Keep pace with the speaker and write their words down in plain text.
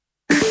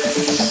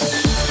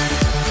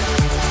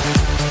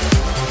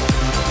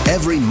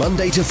Every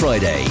Monday to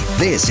Friday,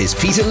 this is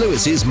Peter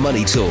Lewis's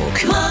Money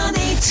Talk.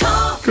 Money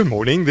Talk. Good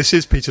morning, this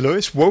is Peter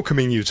Lewis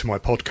welcoming you to my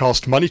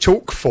podcast Money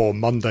Talk for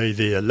Monday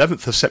the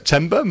 11th of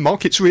September.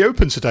 Markets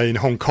reopened today in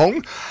Hong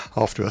Kong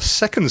after a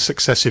second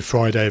successive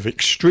Friday of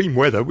extreme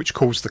weather which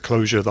caused the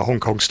closure of the Hong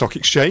Kong Stock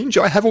Exchange.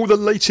 I have all the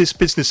latest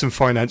business and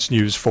finance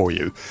news for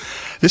you.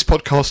 This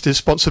podcast is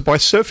sponsored by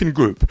Surfin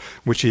Group,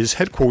 which is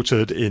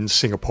headquartered in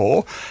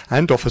Singapore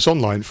and offers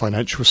online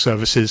financial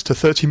services to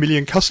 30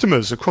 million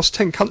customers across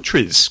 10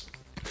 countries.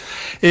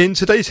 In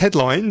today's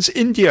headlines,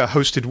 India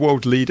hosted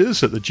world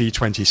leaders at the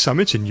G20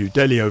 summit in New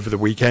Delhi over the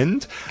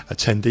weekend.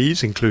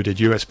 Attendees included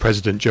US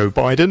President Joe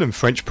Biden and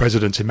French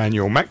President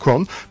Emmanuel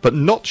Macron, but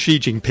not Xi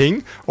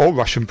Jinping or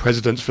Russian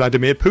President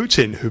Vladimir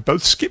Putin, who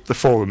both skipped the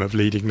forum of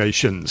leading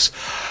nations.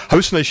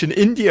 Host nation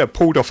India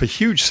pulled off a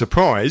huge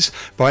surprise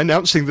by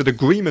announcing that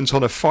agreement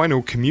on a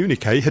final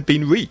communique had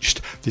been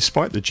reached,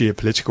 despite the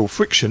geopolitical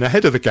friction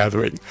ahead of the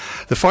gathering.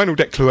 The final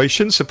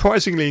declaration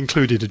surprisingly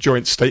included a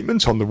joint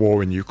statement on the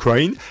war in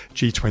Ukraine.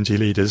 G20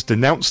 leaders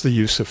denounced the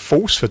use of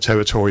force for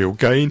territorial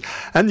gain,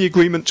 and the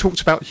agreement talked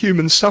about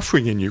human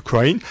suffering in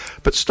Ukraine,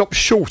 but stopped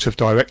short of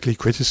directly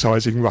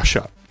criticising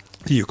Russia.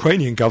 The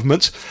Ukrainian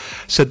government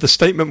said the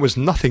statement was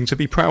nothing to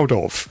be proud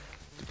of.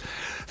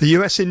 The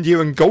US, India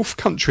and Gulf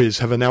countries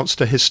have announced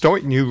a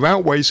historic new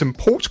railways and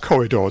port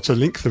corridor to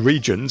link the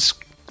regions.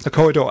 The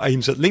corridor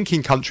aims at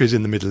linking countries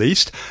in the Middle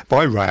East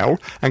by rail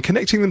and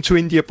connecting them to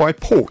India by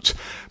port.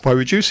 By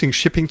reducing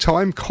shipping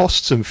time,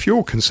 costs and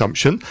fuel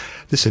consumption,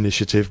 this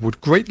initiative would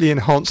greatly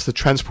enhance the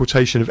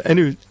transportation of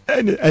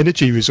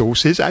energy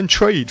resources and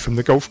trade from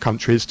the Gulf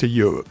countries to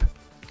Europe.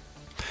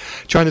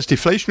 China's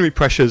deflationary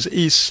pressures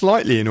eased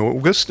slightly in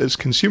August as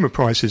consumer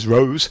prices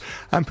rose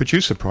and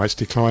producer price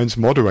declines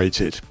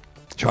moderated.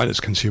 China's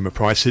consumer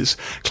prices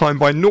climbed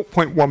by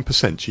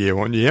 0.1%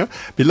 year-on-year,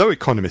 below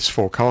economists'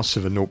 forecasts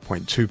of a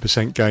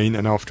 0.2% gain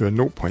and after a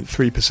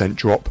 0.3%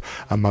 drop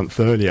a month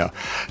earlier.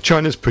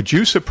 China's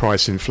producer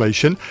price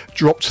inflation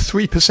dropped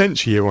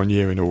 3%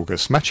 year-on-year in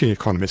August, matching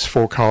economists'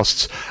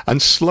 forecasts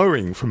and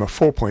slowing from a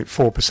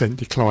 4.4%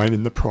 decline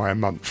in the prior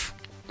month.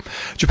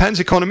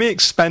 Japan's economy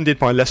expanded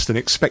by less than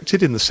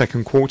expected in the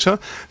second quarter.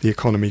 The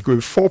economy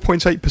grew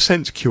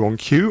 4.8%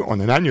 Q-on-Q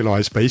on an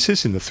annualised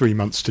basis in the 3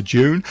 months to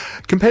June,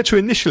 compared to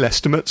initial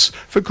estimates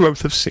for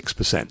growth of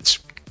 6%.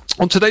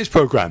 On today's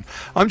programme,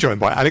 I'm joined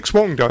by Alex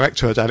Wong,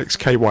 Director at Alex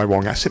K.Y.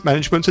 Wong Asset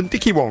Management, and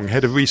Dickie Wong,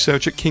 Head of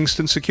Research at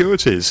Kingston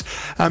Securities.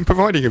 And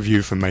providing a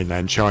view from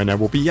mainland China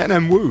will be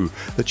Yanan Wu,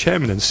 the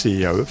Chairman and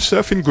CEO of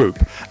Surfin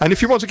Group. And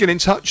if you want to get in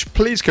touch,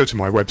 please go to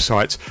my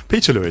website,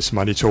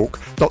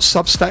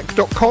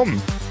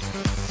 peterlewismoneytalk.substack.com.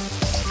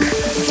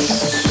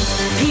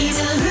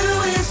 Peter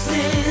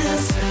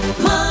Lewis's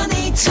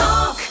Money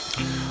Talk.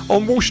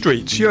 On Wall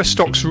Street, US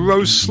stocks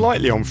rose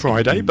slightly on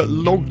Friday but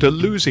logged a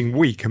losing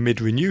week amid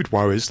renewed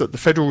worries that the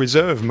Federal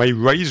Reserve may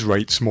raise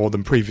rates more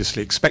than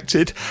previously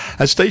expected,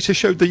 as data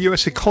showed the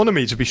US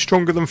economy to be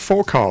stronger than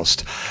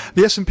forecast.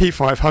 The S&P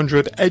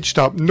 500 edged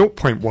up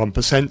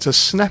 0.1% to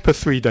snap a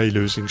 3-day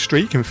losing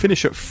streak and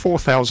finish at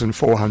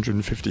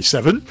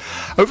 4,457.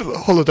 Over the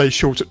holiday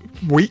short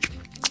week,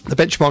 the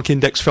benchmark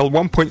index fell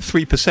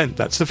 1.3%.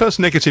 That's the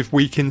first negative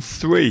week in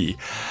 3.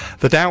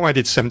 The Dow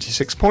added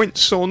 76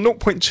 points, or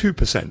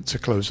 0.2%, to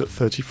close at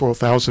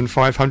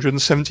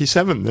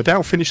 34,577. The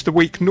Dow finished the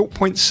week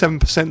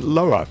 0.7%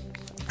 lower.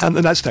 And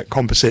the Nasdaq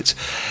Composite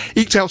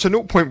eked out a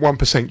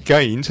 0.1%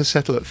 gain to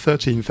settle at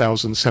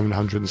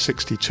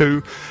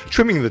 13,762,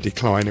 trimming the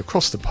decline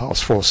across the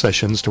past 4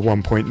 sessions to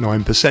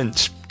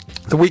 1.9%.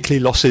 The weekly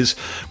losses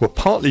were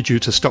partly due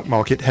to stock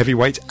market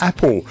heavyweight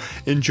Apple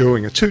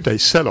enduring a 2-day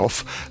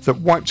sell-off that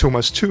wiped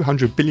almost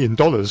 $200 billion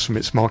from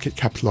its market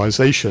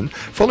capitalization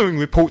following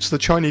reports the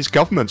Chinese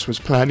government was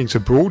planning to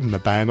broaden the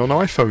ban on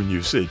iPhone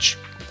usage.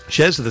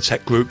 Shares of the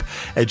tech group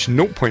edged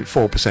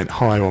 0.4%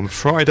 higher on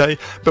Friday,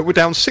 but were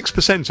down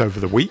 6%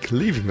 over the week,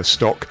 leaving the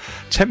stock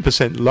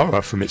 10%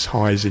 lower from its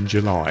highs in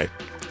July.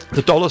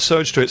 The dollar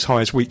surged to its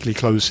highest weekly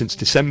close since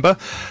December.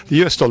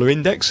 The US dollar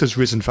index has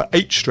risen for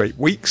 8 straight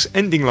weeks,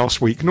 ending last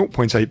week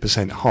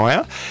 0.8%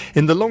 higher,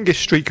 in the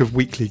longest streak of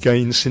weekly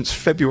gains since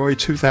February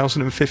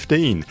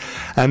 2015.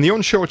 And the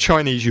onshore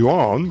Chinese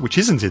yuan, which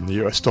isn't in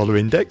the US dollar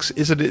index,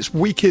 is at its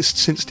weakest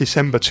since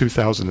December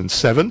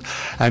 2007,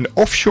 and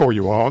offshore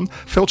yuan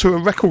fell to a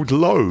record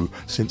low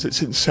since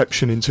its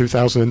inception in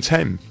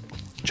 2010.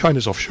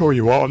 China's offshore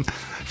yuan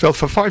fell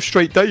for 5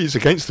 straight days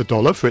against the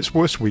dollar for its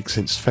worst week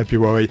since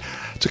February,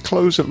 to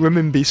close at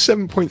renminbi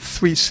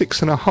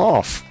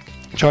 7.36.5.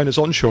 China's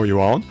onshore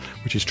yuan,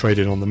 which is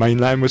traded on the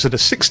mainland, was at a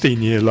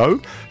 16-year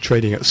low,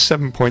 trading at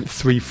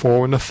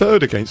 7.34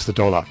 1/3 against the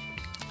dollar.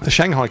 The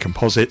Shanghai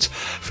Composite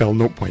fell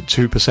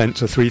 0.2%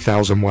 to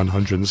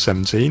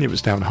 3,117. It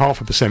was down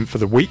 0.5% for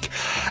the week.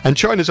 And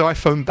China's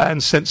iPhone ban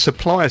sent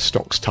supplier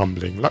stocks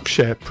tumbling.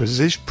 Luxshare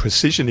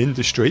Precision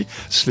Industry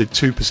slid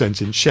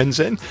 2% in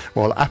Shenzhen,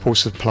 while Apple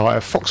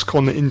supplier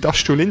Foxconn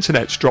Industrial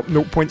Internet dropped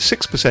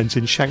 0.6%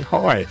 in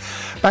Shanghai.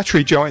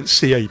 Battery giant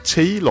CAT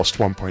lost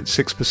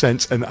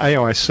 1.6%, and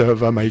AI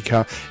server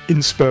maker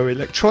Inspur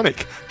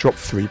Electronic dropped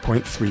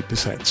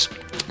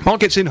 3.3%.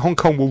 Markets in Hong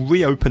Kong will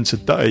reopen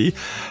today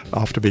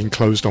after being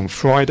closed on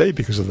Friday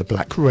because of the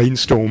black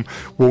rainstorm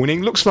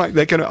warning. Looks like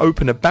they're going to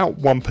open about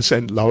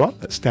 1% lower.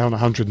 That's down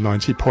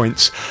 190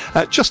 points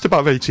at just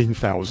above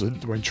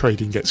 18,000 when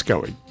trading gets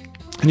going.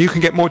 And you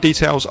can get more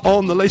details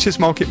on the latest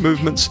market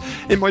movements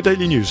in my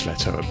daily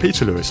newsletter at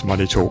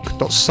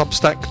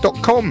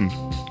peterlewismoneytalk.substack.com.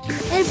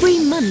 Every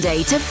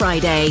Monday to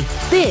Friday,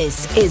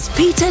 this is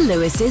Peter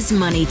Lewis's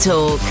Money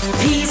Talk.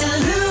 Peter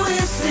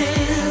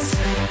Lewis's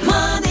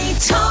Money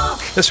Talk.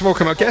 Let's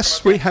welcome our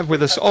guests. We have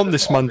with us on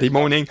this Monday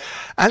morning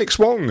Alex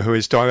Wong, who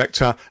is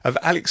director of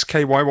Alex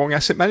K.Y. Wong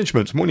Asset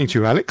Management. Morning to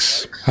you,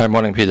 Alex. Hi,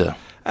 morning, Peter.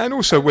 And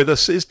also with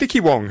us is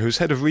Dickie Wong, who's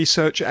head of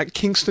research at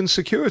Kingston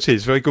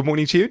Securities. Very good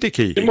morning to you,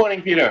 Dickie. Good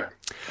morning, Peter.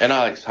 And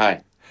Alex,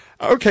 hi.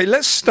 Okay,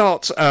 let's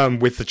start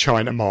with the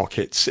China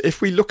markets.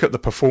 If we look at the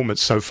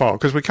performance so far,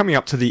 because we're coming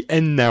up to the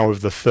end now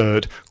of the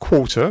third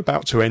quarter,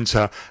 about to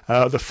enter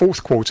the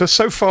fourth quarter.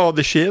 So far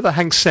this year, the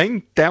Hang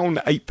Seng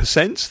down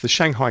 8%, the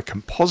Shanghai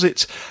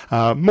Composite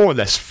more or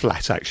less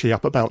flat, actually,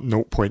 up about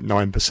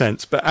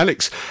 0.9%. But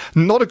Alex,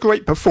 not a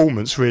great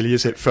performance really,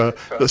 is it, for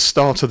the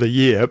start of the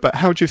year? But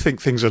how do you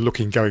think things are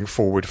looking going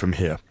forward from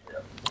here?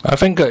 I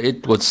think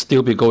it would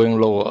still be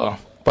going lower,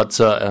 but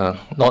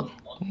not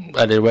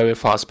at a very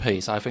fast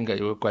pace. I think it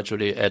will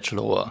gradually edge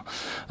lower.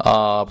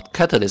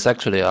 Catalysts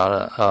actually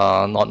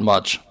are not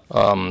much.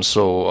 I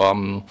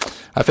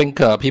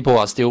think people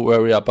are still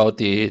worried about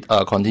the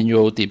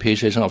continual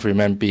depreciation of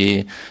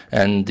renminbi,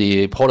 and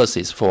the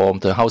policies for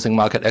the housing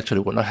market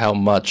actually would not help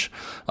much.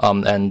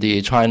 And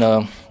the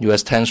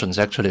China-US tensions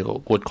actually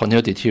would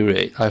continue to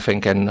deteriorate, I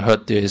think, and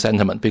hurt the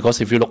sentiment.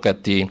 Because if you look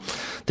at the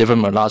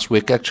development last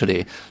week,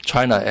 actually,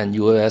 China and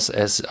US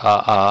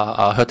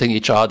are hurting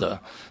each other.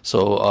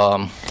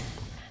 So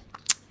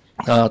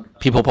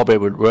people probably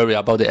would worry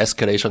about the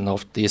escalation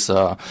of this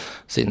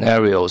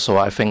scenario. So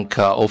I think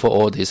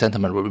overall the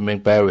sentiment will remain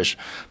bearish,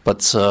 but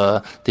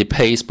the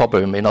pace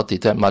probably may not be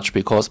that much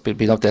be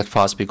not that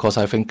fast, because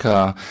I think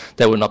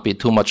there will not be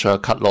too much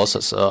cut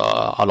losses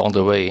along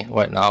the way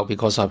right now,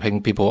 because I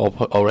think people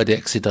already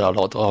exceeded a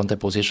lot on their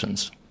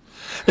positions.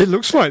 It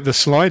looks like the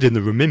slide in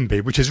the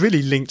renminbi, which is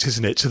really linked,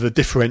 isn't it, to the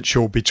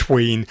differential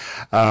between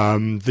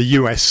the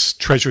US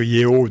Treasury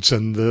yields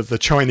and the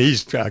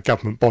Chinese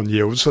government bond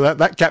yields. So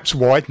that gap's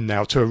widened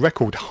now to a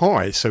record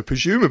high. So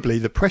presumably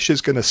the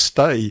pressure's going to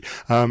stay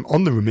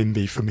on the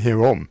renminbi from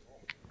here on.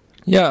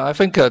 Yeah, I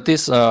think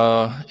this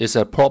is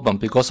a problem,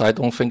 because I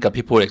don't think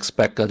people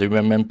expect the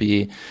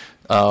renminbi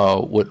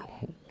would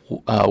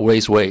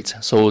raise rates.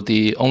 So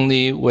the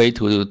only way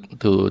to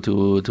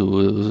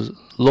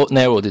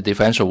narrow the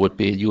differential would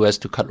be US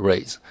to cut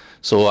rates.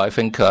 So I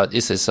think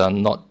this is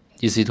not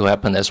easy to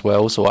happen as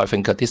well. So I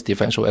think this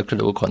differential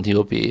actually will continue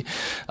to be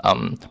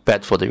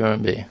bad for the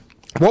renminbi.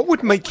 What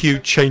would make you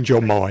change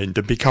your mind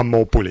and become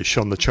more bullish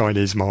on the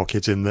Chinese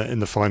market in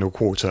the final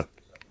quarter?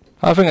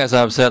 I think, as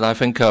I've said, I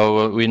think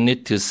we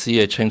need to see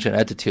a change in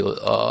attitude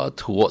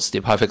towards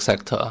the private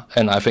sector,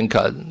 and I think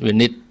we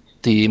need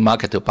the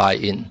market to buy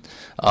in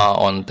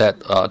on that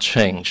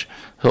change.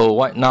 So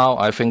right now,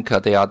 I think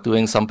they are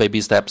doing some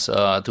baby steps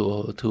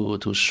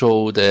to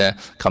show their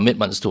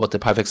commitments toward the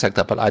private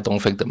sector, but I don't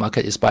think the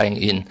market is buying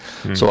in.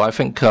 So I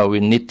think we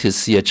need to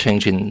see a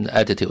change in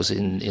attitudes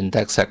in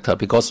that sector,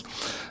 because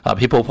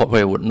people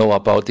probably would know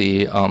about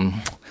the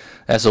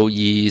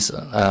SOEs,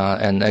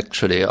 and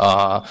actually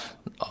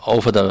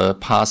over the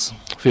past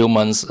few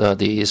months,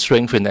 the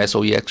strength in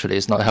SOE actually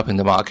is not helping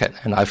the market,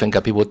 and I think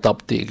people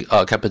doubt the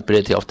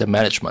capability of the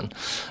management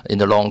in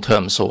the long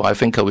term. So I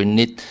think we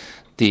need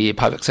the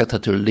private sector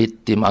to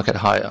lead the market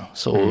higher.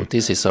 So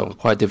this is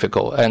quite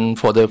difficult. And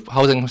for the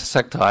housing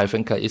sector, I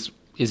think it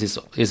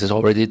is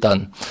already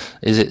done.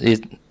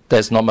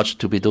 There's not much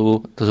to be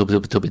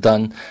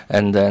done,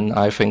 and then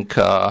I think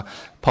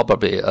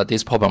probably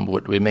this problem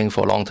would remain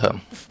for long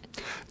term.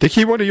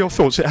 Dickie, what are your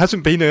thoughts? It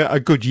hasn't been a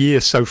good year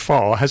so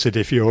far, has it,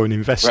 if you're an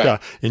investor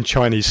in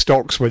Chinese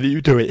stocks, whether you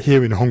do it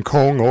here in Hong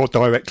Kong or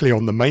directly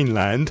on the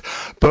mainland.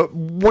 But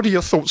what are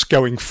your thoughts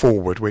going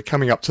forward? We're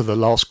coming up to the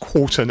last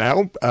quarter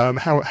now.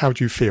 How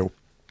do you feel?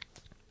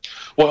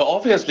 Well,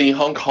 obviously,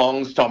 Hong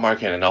Kong stock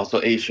market and also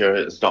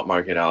Asia stock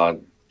market are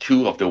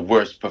two of the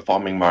worst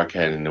performing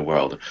markets in the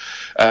world.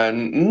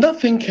 And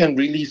nothing can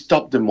really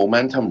stop the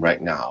momentum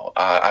right now.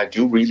 I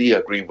do really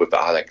agree with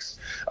Alex.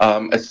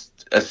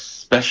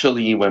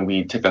 especially when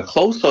we take a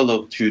closer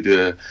look to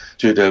the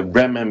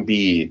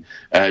renminbi.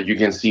 You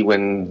can see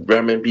when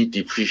renminbi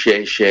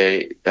depreciates,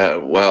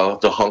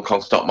 the Hong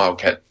Kong stock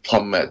market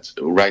plummets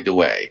right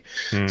away.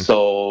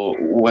 So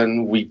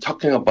when we're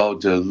talking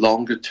about the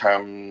longer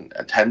term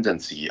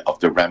tendency of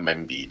the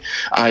renminbi,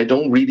 I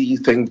don't really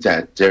think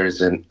that there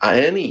is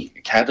any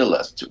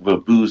catalyst will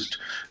boost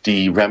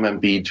the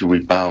renminbi to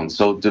rebound.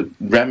 So the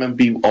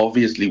renminbi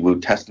obviously will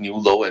test new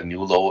low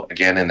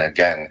again and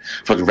again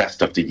for the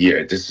rest of the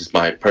year. This is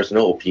my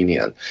personal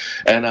opinion.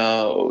 And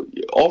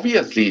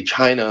obviously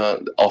China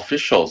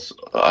officials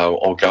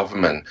or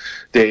government,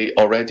 they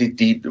already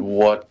did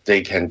what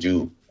they can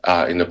do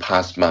in the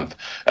past month.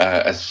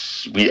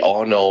 As we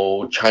all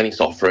know, Chinese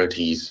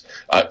authorities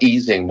are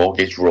easing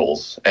mortgage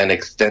rules and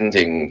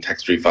extending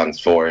tax refunds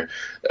for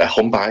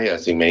home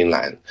buyers in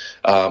mainland.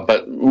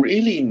 But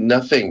really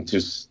nothing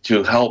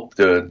to help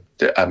the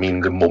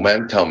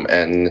momentum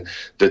and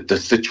the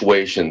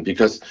situation,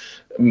 because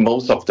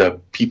most of the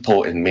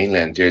people in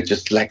mainland, they're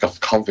just lack of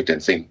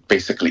confidence in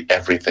basically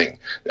everything,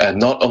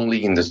 not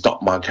only in the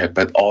stock market,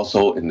 but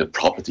also in the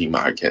property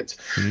market.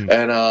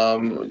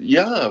 And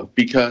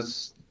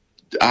because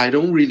I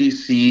don't really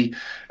see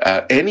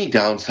any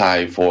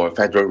downside for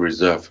Federal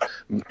Reserve.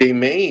 They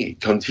may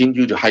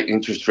continue to hike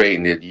interest rate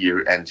in the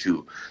year end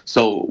too.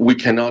 So we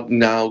cannot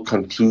now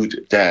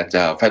conclude that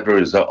Federal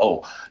Reserve,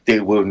 they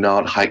will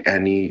not hike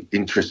any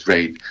interest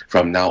rate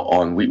from now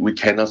on. We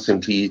cannot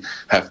simply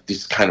have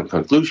this kind of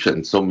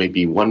conclusion. So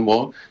maybe one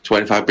more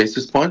 25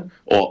 basis point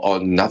or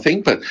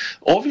nothing. But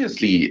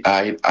obviously,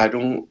 I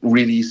don't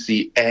really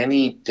see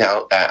any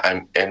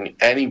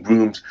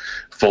room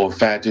for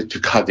Fed to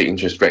cut the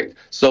interest rate.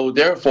 So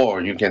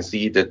therefore, you can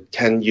see the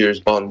 10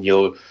 years bond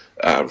yield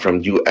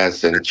from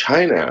U.S. and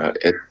China,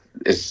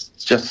 it's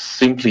just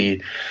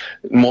simply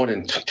more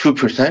than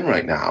 2%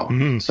 right now.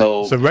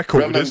 So it's a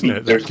record, isn't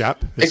it, that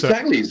gap? It's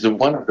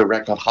one of the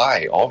record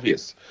high,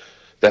 obvious.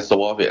 That's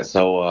so obvious.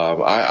 So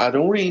I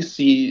don't really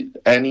see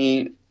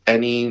any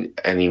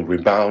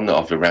rebound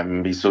of the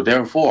renminbi. So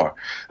therefore,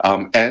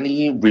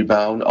 any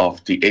rebound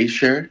of the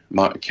Asia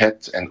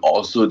market and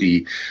also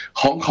the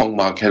Hong Kong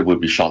market will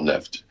be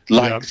short-lived.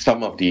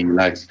 Some of the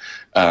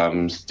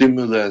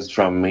stimulus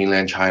from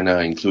mainland China,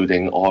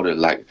 including all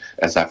the,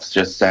 as I've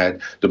just said,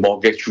 the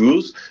mortgage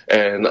rules,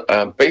 and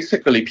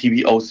basically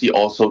PBOC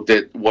also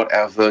did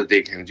whatever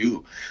they can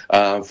do.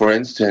 For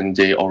instance,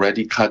 they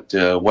already cut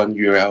the 1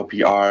 year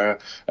LPR,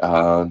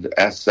 the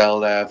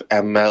SLF,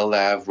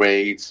 MLF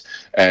rates,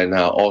 and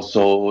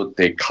also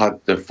they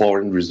cut the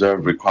foreign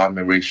reserve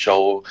requirement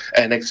ratio,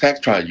 and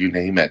etc. You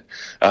name it.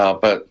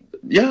 But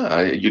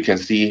you can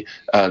see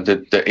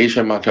the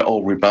Asian market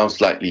rebound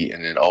slightly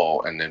and then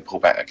pull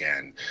back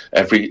again.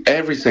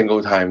 Every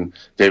single time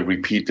they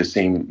repeat the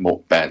same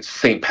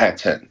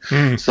pattern.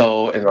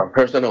 So in my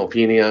personal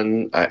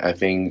opinion, I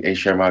think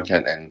Asian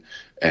market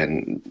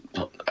and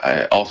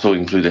I also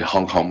include the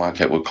Hong Kong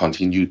market will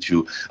continue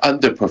to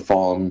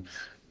underperform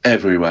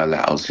everywhere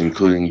else,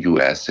 including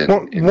US and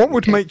what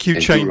would make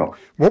you change? Europe.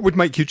 What would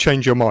make you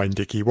change your mind,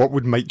 Dickie? What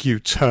would make you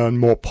turn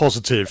more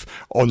positive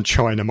on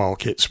China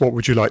markets? What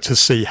would you like to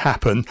see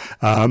happen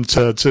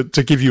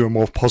to give you a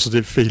more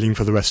positive feeling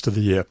for the rest of the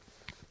year?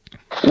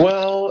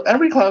 Well,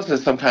 every cloud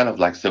has some kind of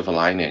silver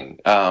lining.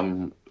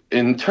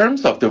 In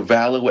terms of the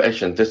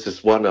valuation, this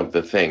is one of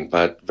the things,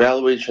 but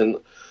valuation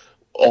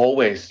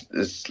always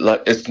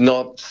it's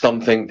not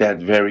something that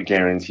very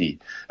guaranteed.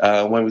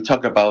 When we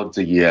talk about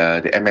the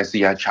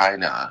MSCI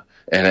China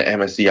and the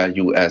MSCI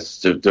US,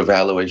 the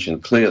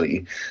valuation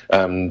clearly,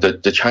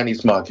 the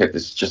Chinese market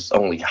is just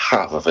only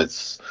half of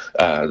its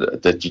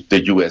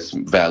the US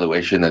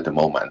valuation at the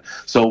moment.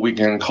 So we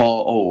can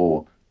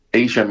call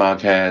Asian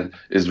market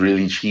is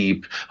really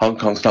cheap. Hong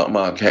Kong stock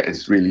market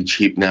is really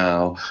cheap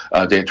now.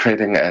 They're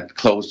trading at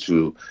close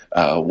to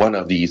one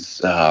of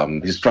these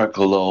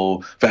historical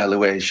low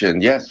valuation.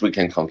 Yes, we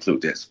can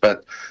conclude this,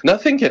 but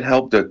nothing can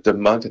help the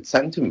market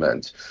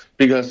sentiment,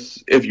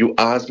 because if you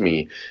ask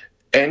me,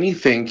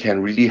 anything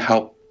can really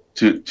help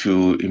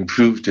to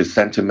improve the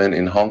sentiment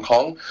in Hong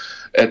Kong.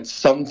 It's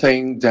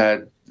something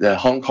that the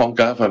Hong Kong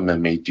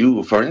government may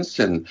do. For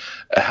instance,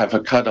 have a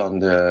cut on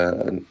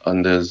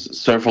the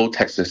several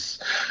taxes,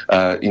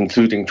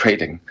 including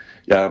trading.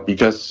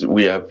 Because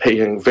we are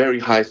paying very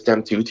high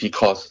stamp duty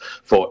costs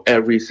for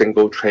every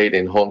single trade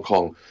in Hong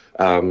Kong.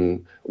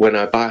 When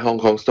I buy Hong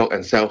Kong stock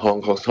and sell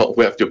Hong Kong stock,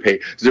 we have to pay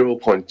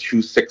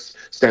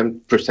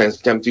 0.26%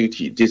 stamp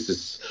duty. This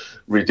is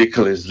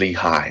ridiculously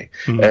high.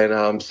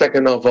 And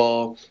second of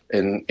all,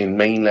 in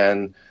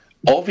mainland,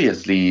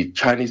 obviously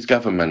Chinese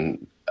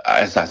government,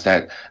 as I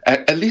said,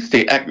 at least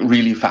they act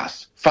really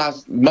fast,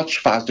 much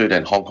faster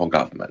than Hong Kong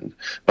government,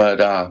 but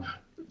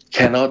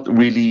cannot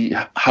really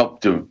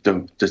help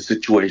the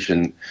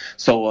situation.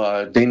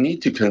 So they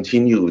need to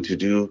continue to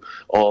do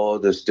all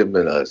the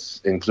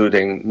stimulus,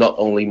 including not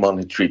only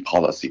monetary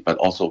policy, but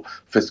also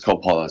fiscal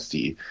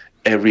policy.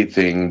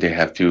 Everything they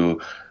have to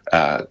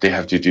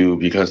do,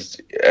 because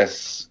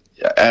as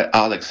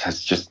Alex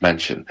has just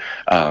mentioned,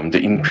 the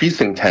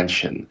increasing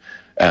tension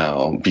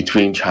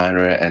between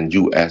China and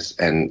U.S.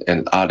 and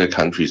other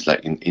countries,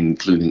 like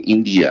including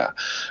India,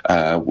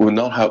 will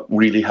not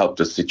really help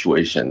the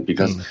situation,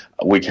 because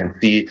we can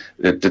see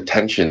the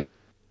tension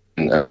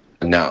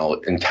now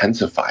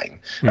intensifying.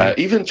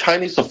 Even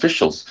Chinese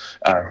officials,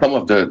 some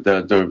of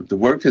the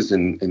workers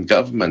in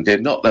government, they're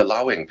not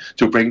allowing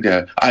to bring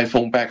their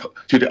iPhone back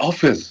to the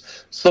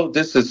office. So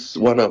this is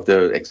one of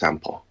the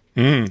example.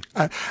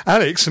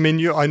 Alex, I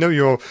mean, I know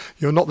you're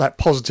not that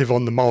positive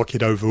on the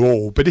market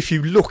overall, but if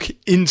you look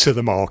into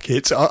the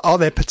market, are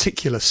there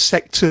particular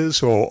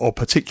sectors or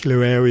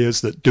particular areas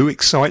that do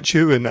excite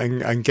you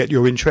and get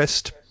your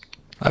interest?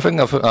 I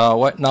think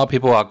right now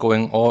people are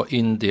going all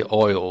in the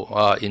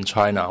oil in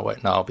China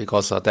right now,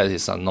 because that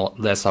is not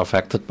less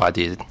affected by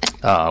the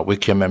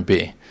weak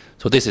RMB.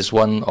 So this is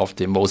one of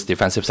the most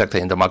defensive sector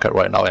in the market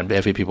right now, and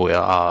every people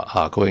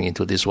are going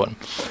into this one.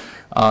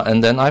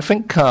 And then I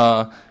think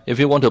if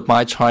you want to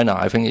buy China,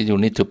 I think you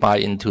need to buy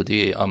into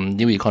the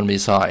new economy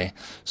side.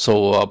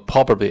 So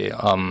probably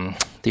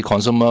the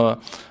consumer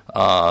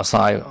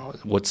side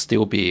would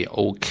still be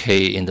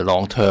okay in the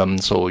long term.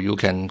 So you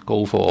can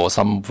go for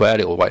some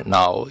value right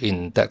now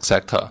in that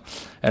sector.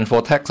 And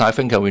for tech, I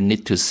think we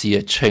need to see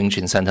a change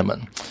in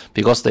sentiment,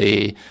 because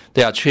they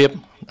are cheap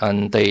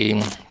and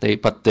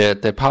but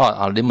their power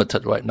are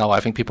limited right now. I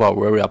think people are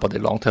worried about the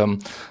long-term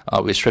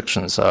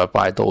restrictions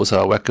by those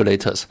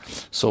regulators.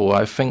 So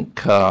I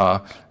think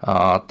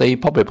they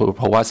probably will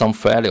provide some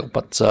value,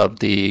 but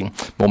the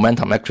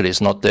momentum actually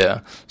is not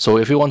there. So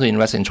if you want to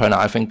invest in China,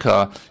 I think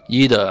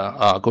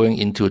either going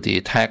into the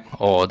tech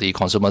or the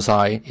consumer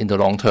side in the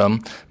long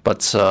term,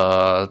 but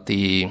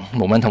the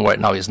momentum right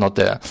now is not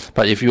there.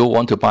 But if you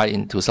want to buy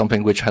into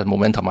something which has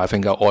momentum, I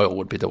think oil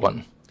would be the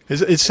one.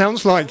 It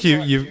sounds like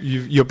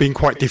you're being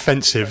quite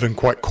defensive and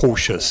quite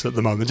cautious at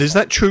the moment. Is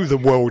that true the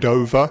world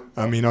over?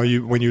 I mean,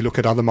 when you look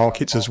at other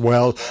markets as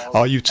well,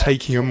 are you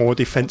taking a more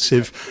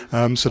defensive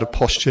sort of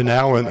posture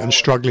now and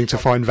struggling to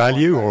find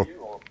value, or?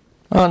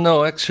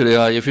 No, actually,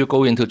 if you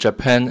go into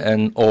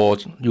Japan or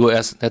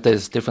US, that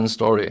is a different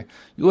story.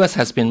 US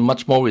has been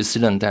much more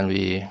resilient than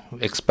we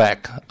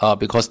expect,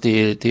 because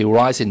the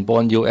rise in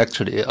bond yield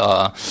actually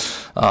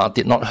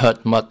did not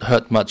hurt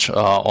much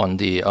on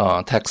the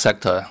tech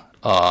sector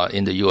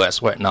in the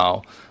US right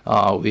now.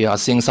 We are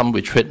seeing some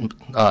retreat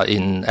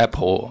in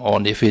Apple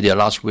on Nvidia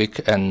last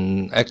week,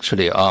 and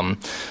actually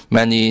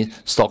many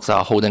stocks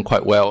are holding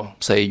quite well.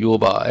 Say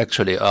Uber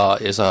actually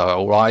is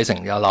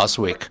rising last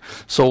week.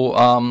 So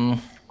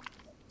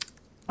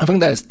I think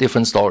that's a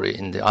different story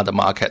in the other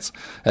markets,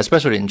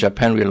 especially in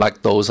Japan. We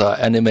like those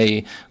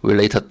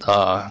anime-related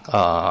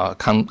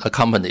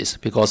companies,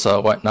 because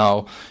right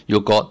now you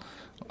got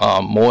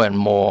more and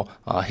more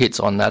hits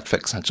on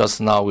Netflix. And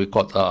just now we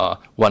got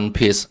One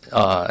Piece,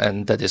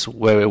 and that is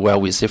very well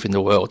received in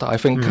the world. I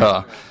think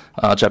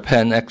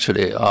Japan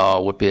actually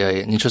would be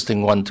an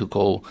interesting one to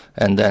go.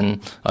 And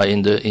then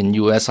in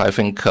US, I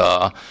think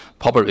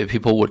probably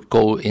people would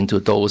go into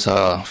those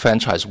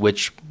franchise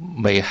which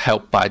may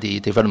help by the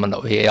development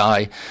of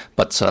AI,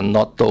 but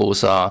not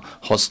those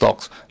hot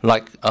stocks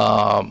like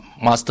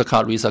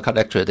MasterCard, Visa Card.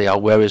 Actually, they are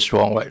very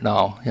strong right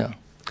now. Yeah.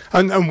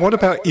 And what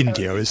about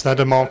India? Is that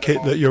a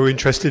market that you're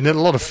interested in? A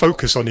lot of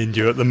focus on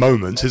India at the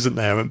moment, isn't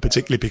there? And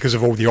particularly because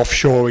of all the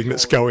offshoring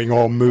that's going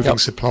on, moving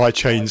supply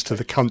chains to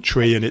the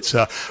country, and it's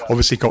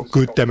obviously got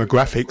good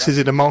demographics. Is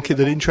it a market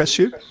that interests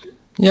you?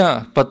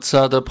 Yeah, but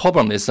the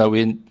problem is that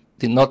we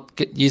did not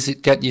get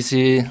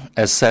easy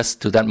access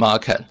to that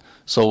market.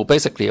 So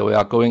basically, we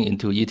are going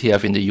into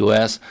ETF in the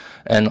US,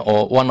 and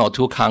one or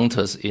two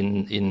counters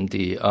in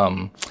the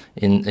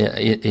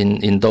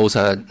in those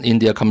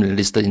India company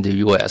listed in the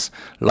US,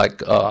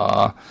 like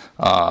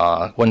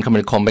one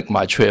company called Make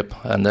My Trip,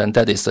 and then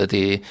that is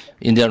the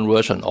Indian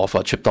version of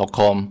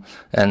Trip.com,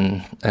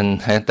 and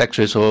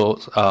actually so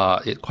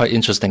it's quite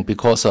interesting,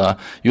 because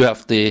you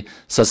have the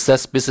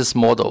success business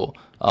model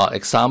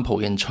example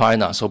in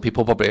China, so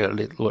people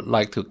probably would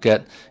like to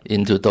get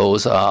into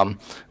those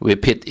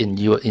repeat in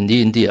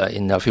India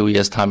in a few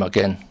years' time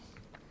again.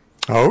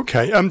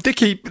 Okay.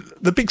 Dickie,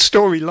 the big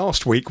story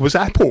last week was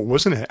Apple,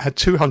 wasn't it? It had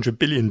 $200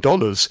 billion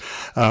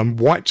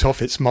wiped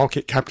off its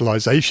market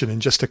capitalization in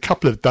just a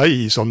couple of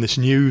days on this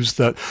news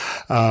that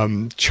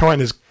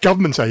China's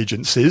government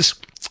agencies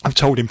have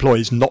told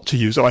employees not to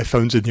use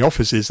iPhones in the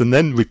offices, and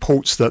then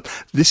reports that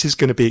this is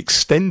going to be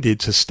extended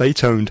to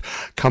state-owned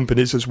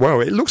companies as well.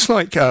 It looks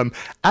like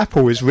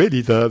Apple is really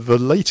the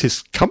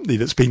latest company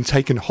that's been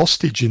taken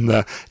hostage in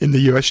the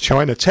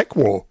US-China tech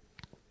war.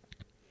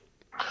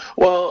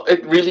 Well,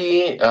 it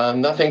really,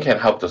 nothing can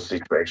help the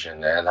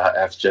situation. And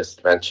I've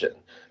just mentioned,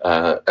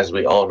 as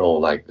we all know,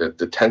 like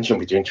the tension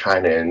between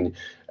China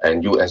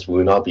and US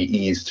will not be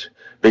eased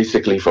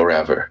basically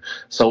forever.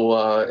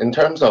 So in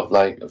terms of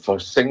like for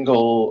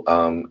single,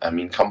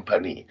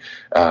 company,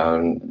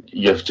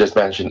 you've just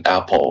mentioned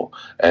Apple,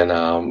 and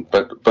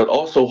but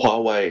also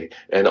Huawei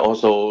and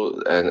also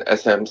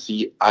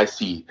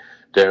SMIC,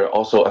 they're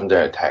also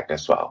under attack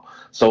as well.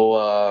 So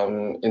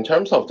in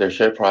terms of their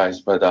share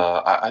price, but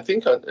I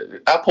think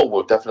Apple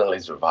will definitely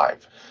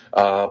survive.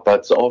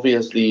 But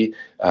obviously,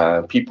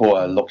 people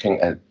are looking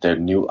at their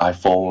new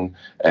iPhone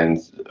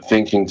and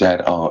thinking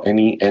that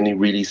any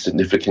really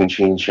significant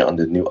change on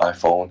the new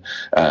iPhone,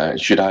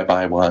 should I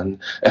buy one?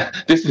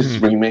 This has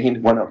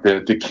remained one of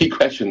the key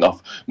questions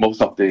of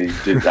most of the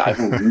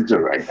iPhone user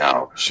right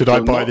now. Should I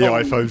buy the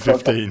iPhone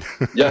 15?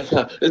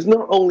 Yeah, it's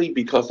not only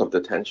because of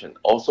the tension,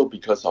 also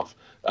because of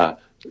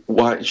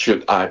why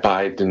should I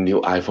buy the new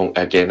iPhone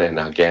again and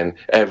again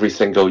every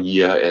single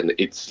year, and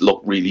it's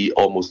look really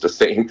almost the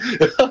same,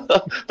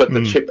 but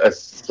the chip is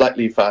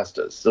slightly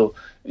faster. So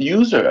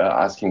users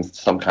are asking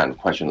some kind of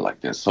question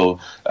like this. So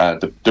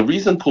the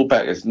recent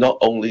pullback is not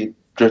only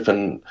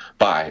driven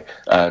by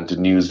the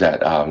news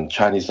that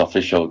Chinese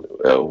officials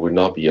will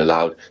not be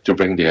allowed to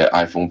bring their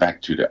iPhone back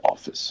to the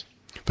office.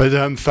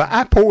 But for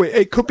Apple,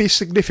 it could be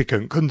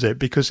significant, couldn't it?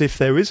 Because if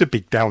there is a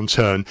big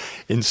downturn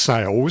in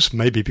sales,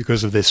 maybe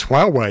because of this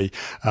Huawei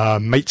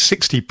Mate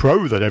 60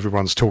 Pro that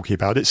everyone's talking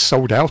about, it's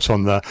sold out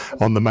on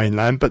the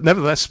mainland. But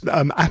nevertheless,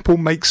 Apple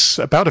makes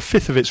about a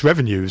fifth of its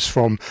revenues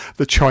from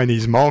the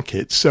Chinese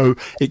market. So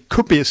it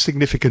could be a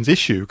significant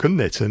issue, couldn't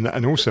it?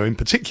 And also, in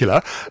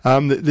particular,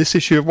 this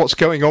issue of what's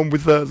going on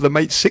with the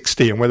Mate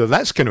 60 and whether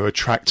that's going to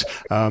attract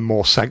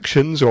more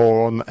sanctions,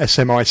 or on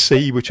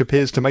SMIC, which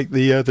appears to make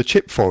the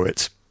chip for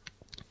it.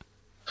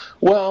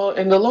 Well,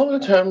 in the longer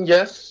term,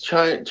 yes,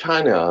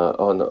 China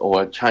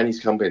or Chinese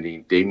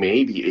company, they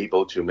may be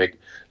able to make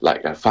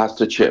like a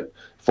faster chip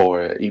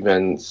for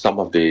even some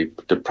of the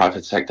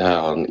private sector,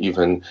 and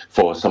even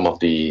for some of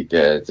the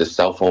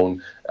cell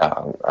phone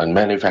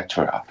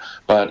manufacturer.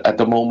 But at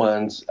the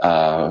moment,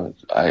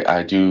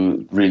 I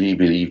do really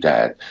believe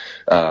that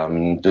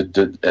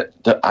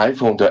the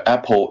iPhone, the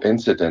Apple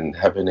incident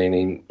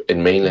happening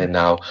in mainland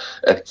now,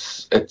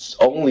 it's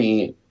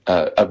only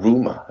a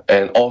rumor,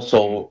 and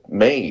also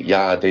they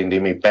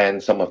may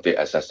ban some of the,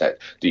 as I said,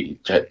 the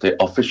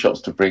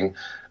officials to bring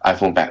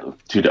iPhone back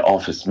to the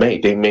office.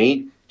 They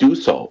may do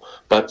so,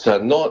 but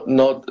not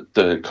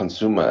the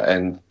consumer,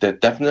 and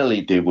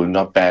definitely they will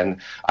not ban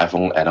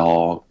iPhone at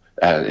all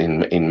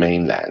in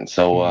mainland.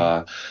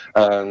 So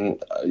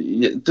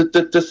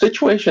the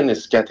situation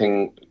is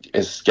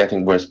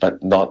getting worse,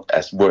 but not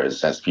as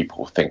worse as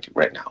people think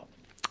right now.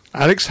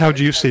 Alex, how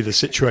do you see the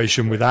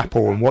situation with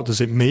Apple, and what does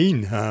it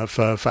mean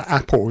for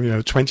Apple?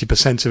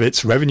 20% of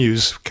its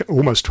revenues,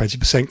 almost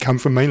 20%, come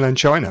from mainland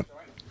China.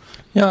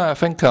 Yeah, I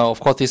think, of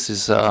course, this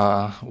is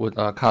would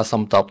cast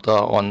some doubt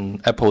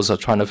on Apple's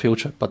China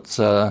future, but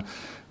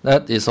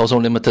that is also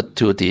limited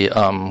to the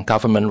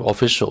government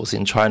officials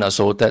in China,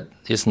 so that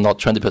is not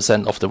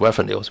 20% of the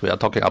revenues. We are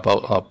talking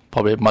about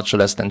probably much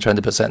less than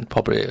 20%,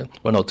 probably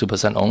 1 or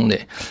 2%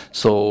 only.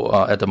 So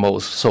at the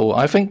most, so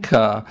I think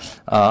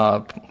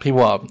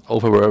people are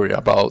over worried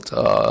about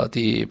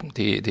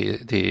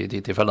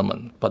the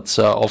development. But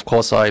of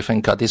course, I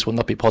think this will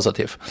not be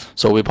positive.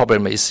 So we probably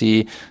may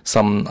see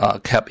some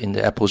cap in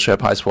the Apple share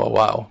price for a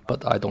while,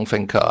 but I don't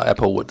think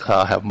Apple would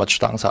have much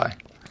downside.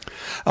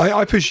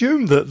 I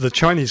presume that the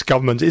Chinese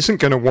government isn't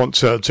going to want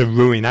to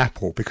ruin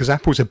Apple, because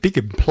Apple's a big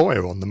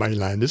employer on the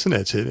mainland, isn't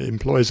it? It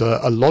employs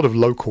a lot of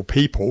local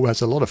people,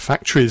 has a lot of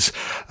factories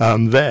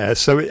there.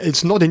 So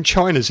it's not in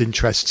China's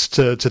interests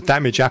to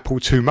damage Apple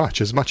too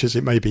much as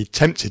it may be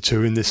tempted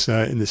to in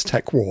this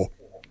tech war.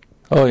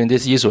 Oh, in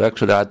this issue,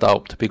 actually, I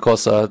doubt,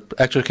 because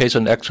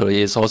education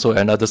actually is also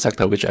another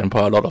sector which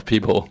employs a lot of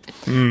people.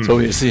 So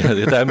we see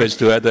the damage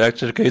to the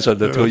education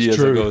 2 years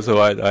ago. So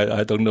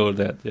I don't know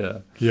that. Yeah.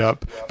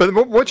 Yep. But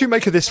what do you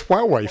make of this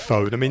Huawei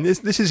phone? I mean,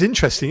 this is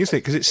interesting, isn't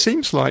it? Because it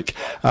seems like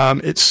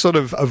it's sort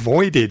of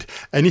avoided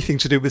anything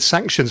to do with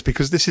sanctions,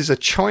 because this is a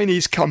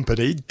Chinese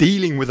company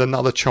dealing with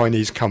another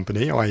Chinese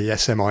company, i.e.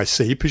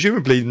 SMIC.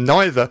 Presumably,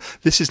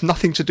 this is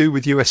nothing to do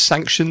with US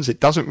sanctions. It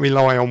doesn't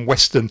rely on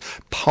Western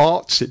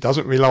parts. It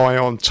doesn't rely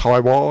on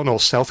Taiwan or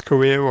South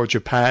Korea or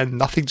Japan.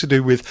 Nothing to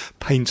do with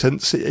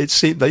patents.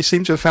 They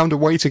seem to have found a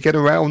way to get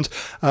around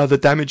the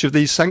damage of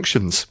these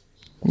sanctions.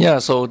 Yeah,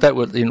 so that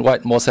would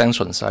invite more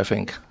sanctions, I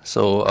think.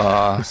 So,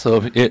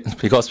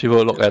 because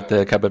people look at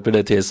the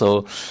capability,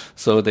 so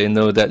they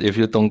know that if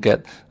you don't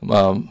get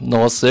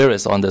more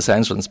serious on the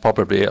sanctions,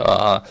 probably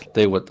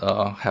they would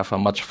have a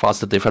much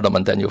faster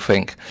development than you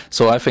think.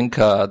 So I think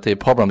the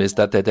problem is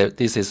that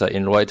this is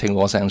inviting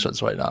more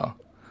sanctions right now.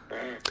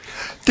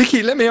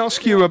 Dickie, let me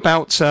ask you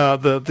about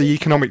the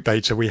economic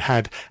data we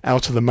had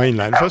out of the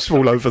mainland. First of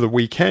all, over the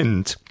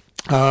weekend,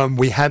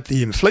 we had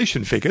the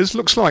inflation figures.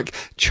 Looks like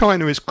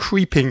China is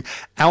creeping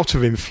out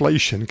of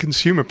inflation.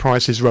 Consumer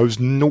prices rose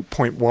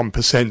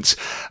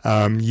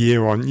 0.1%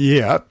 year on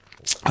year.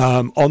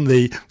 On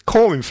the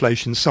core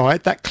inflation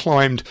side, that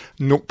climbed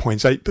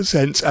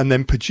 0.8%, and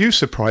then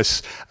producer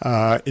price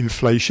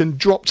inflation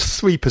dropped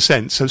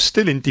 3%, so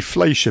still in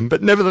deflation,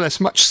 but nevertheless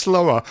much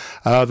slower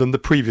than the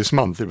previous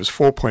month. It was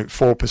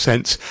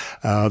 4.4%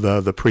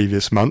 the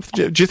previous month.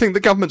 Do you think the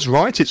government's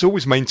right? It's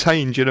always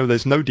maintained,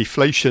 there's no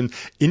deflation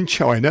in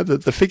China.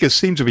 The figures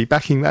seem to be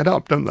backing that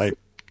up, don't they?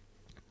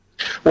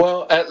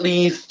 Well, at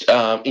least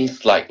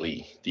it's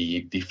likely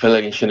the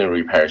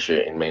deflationary pressure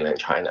in mainland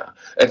China.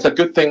 It's a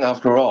good thing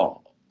after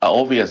all.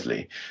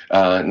 obviously,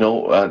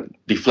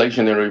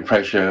 deflationary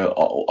pressure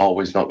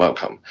always not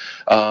welcome.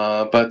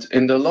 But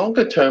in the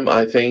longer term,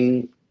 I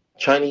think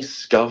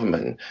Chinese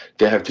government,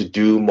 they have to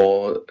do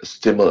more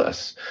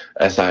stimulus,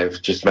 as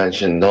I've just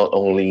mentioned, not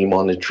only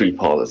monetary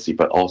policy,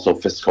 but also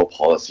fiscal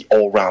policy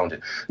all around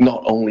it.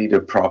 Not only the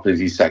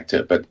property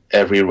sector, but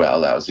everywhere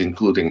else,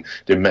 including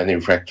the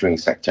manufacturing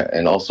sector,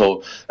 and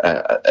also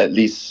at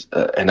least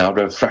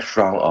another fresh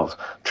round of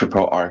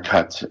triple R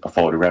cut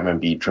for the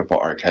renminbi, triple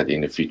R cut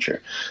in the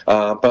future.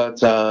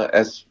 But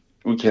as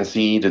we can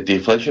see, the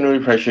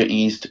deflationary pressure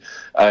eased,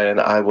 and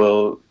I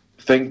will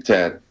think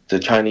that the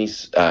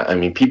Chinese,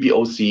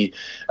 PBOC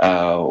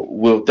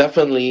will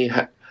definitely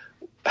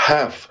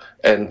have,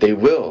 and they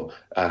will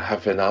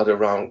have another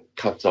round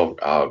cuts of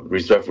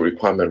reserve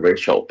requirement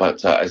ratio.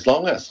 But as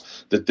long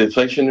as the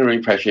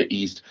deflationary pressure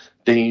eased,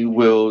 they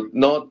will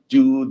not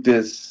do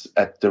this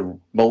at the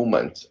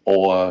moment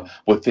or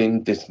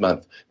within this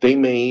month. They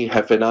may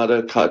have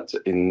another cut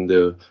in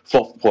the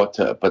fourth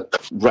quarter, but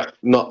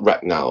not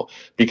right now,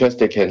 because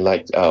they can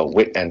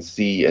wait and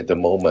see at the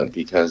moment,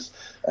 because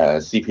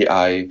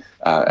CPI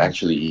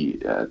actually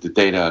the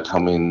data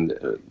come in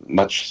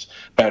much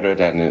better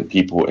than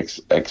people's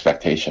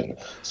expectation.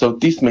 So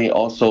this may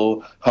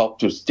also help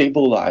to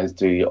stabilize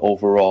the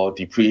overall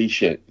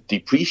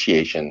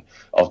depreciation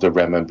of the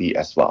renminbi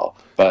as well.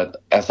 But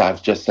as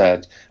I've just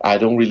said, I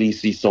don't really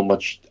see so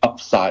much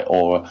upside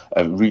or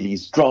a really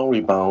strong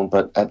rebound,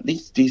 but at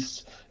least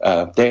this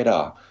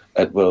data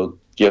will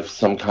give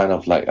some kind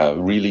of a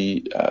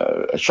really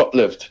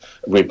short-lived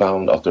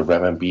rebound of the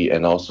renminbi,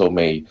 and also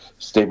may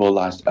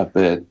stabilize a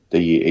bit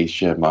the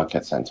Asia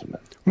market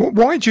sentiment.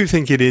 Why do you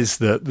think it is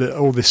that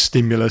all this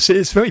stimulus,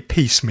 it's very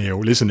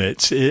piecemeal, isn't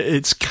it?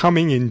 It's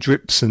coming in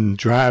drips and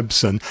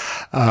drabs, and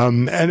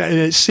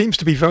it seems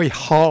to be very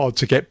hard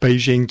to get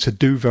Beijing to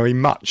do very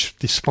much,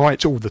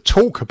 despite all the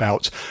talk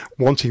about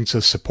wanting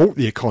to support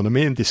the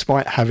economy, and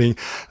despite having,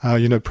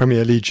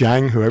 Premier Li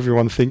Jiang, who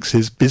everyone thinks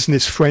is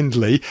business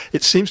friendly.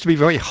 It seems to be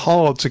very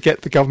hard to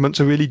get the government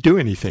to really do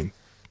anything.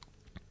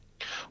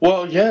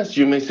 Well, yes,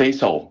 you may say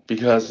so,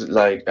 because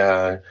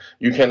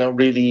you cannot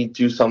really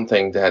do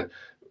something that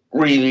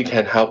really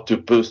can help to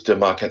boost the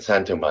market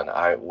sentiment.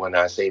 When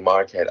I say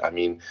market, I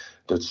mean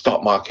the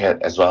stock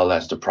market as well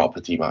as the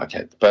property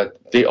market. But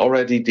they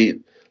already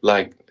did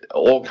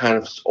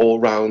all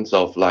rounds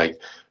of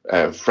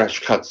fresh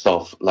cuts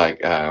of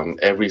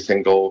every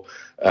single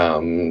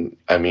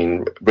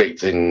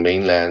rates in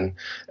mainland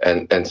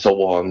and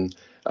so on.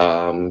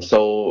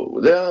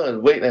 So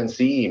wait and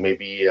see.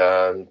 Maybe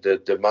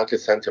the market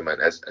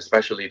sentiment,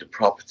 especially the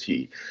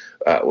property,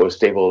 will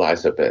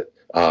stabilize a bit.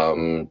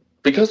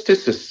 Because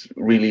this is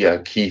really a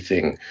key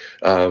thing.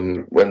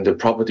 When the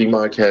property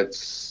market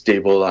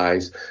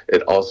stabilize,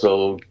 it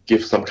also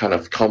gives some kind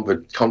of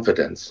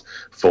confidence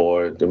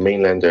for the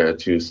mainlander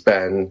to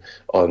spend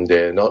on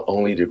not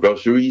only the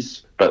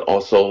groceries, but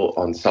also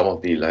on some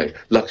of the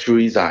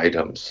luxuries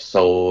items.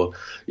 So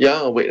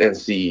wait and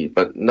see.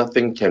 But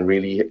nothing can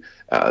really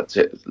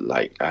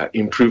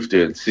improve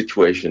the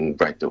situation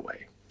right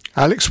away.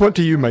 Alex, what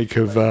do you make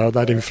of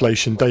that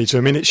inflation data?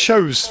 I mean, it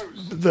shows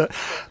that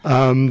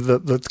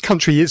the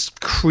country is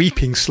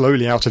creeping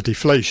slowly out of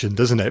deflation,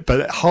 doesn't it?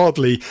 But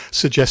hardly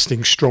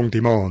suggesting strong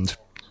demand.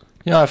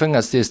 Yeah, I think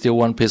there's still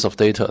one piece of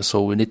data,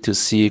 so we need to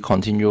see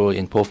continual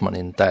improvement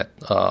in that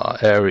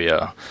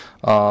area.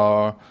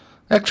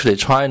 Actually,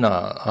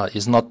 China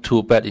is not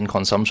too bad in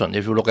consumption.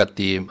 If you look at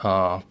the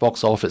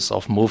box office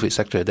of movies,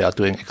 actually, they are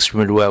doing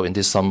extremely well in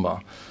this summer.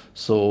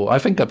 So I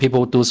think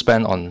people do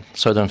spend on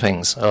certain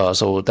things.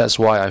 So that's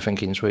why I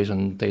think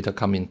inflation data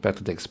come in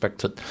better than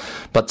expected.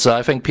 But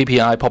I think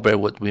PPI probably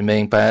would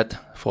remain bad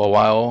for a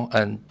while,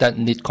 and that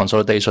need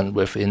consolidation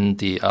within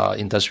the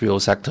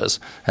industrial sectors,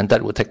 and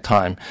that will take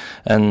time.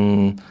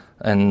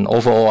 And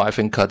overall, I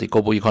think the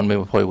global economy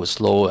probably will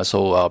slow,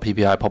 so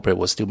PPI probably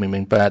will still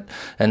remain bad.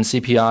 And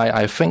CPI,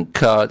 I think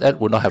that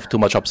will not have too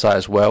much upside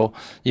as well,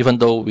 even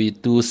though we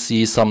do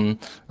see some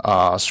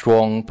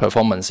strong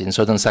performance in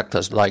certain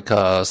sectors like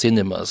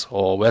cinemas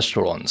or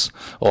restaurants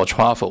or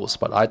travels.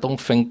 But I don't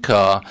think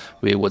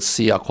we would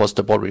see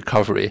across-the-board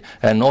recovery.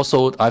 And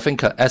also, I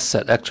think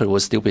asset actually will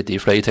still be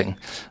deflating.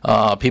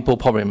 People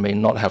probably may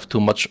not have too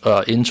much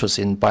interest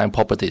in buying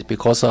property,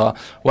 because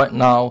right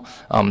now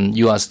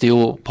you are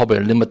still probably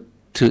limited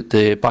to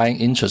the buying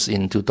interest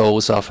into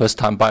those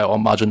first-time buyer or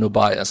marginal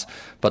buyers,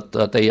 but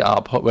they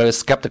are very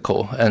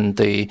skeptical, and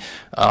they,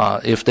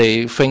 if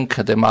they think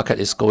the market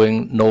is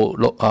going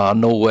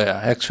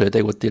nowhere, actually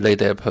they would delay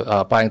their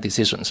buying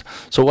decisions.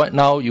 So right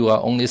now you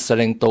are only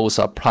selling those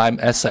prime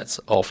assets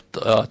of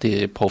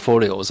the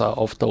portfolios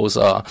of those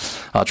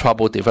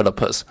troubled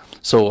developers.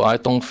 So I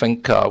don't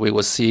think we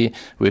will see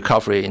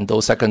recovery in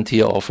those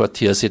second-tier or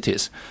third-tier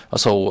cities.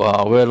 So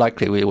very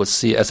likely we would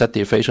see asset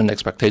deflation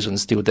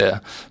expectations still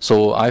there.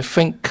 So I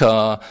think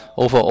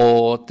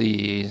overall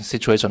the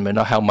situation may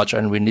not help much,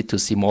 and we need to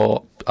see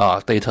more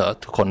data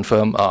to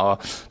confirm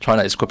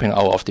China is creeping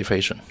out of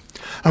deflation.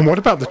 And what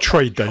about the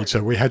trade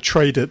data? We had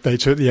trade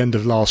data at the end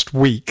of last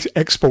week.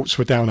 Exports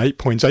were down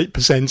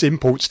 8.8%,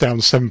 imports down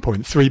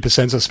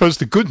 7.3%. I suppose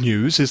the good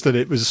news is that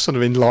it was sort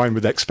of in line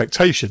with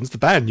expectations. The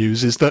bad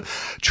news is that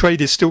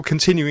trade is still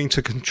continuing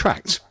to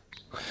contract.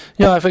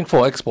 Yeah, I think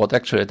for export,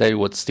 actually, they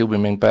would still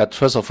remain bad.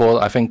 First of all,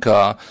 I think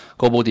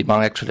global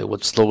demand actually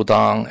would slow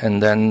down,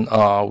 and then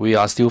we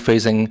are still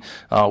facing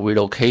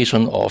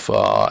relocation of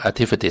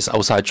activities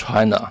outside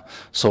China.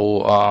 So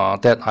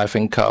that, I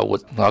think,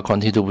 would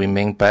continue to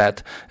remain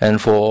bad.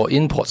 And for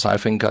imports, I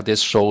think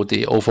this shows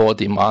the overall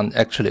demand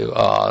actually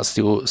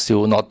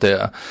still not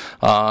there.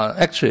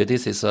 Actually,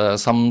 this is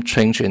some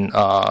change in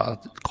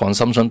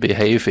consumption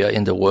behavior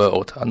in the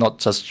world, not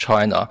just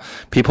China.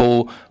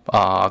 People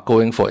are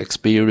going for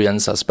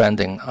experience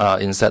spending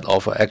instead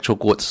of actual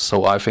goods.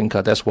 So I think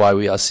that's why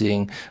we are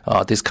seeing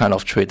this kind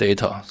of trade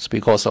data. It's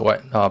because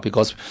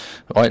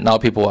right now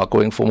people are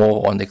going for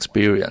more on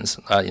experience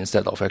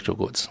instead of actual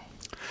goods.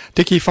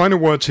 Dickie, final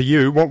word to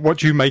you. What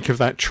do you make of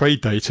that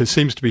trade data? It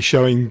seems to be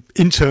showing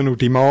internal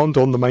demand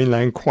on the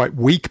mainland quite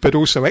weak, but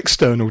also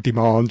external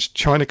demand.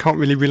 China can't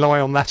really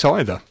rely on that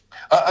either.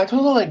 I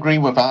totally agree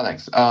with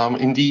Alex.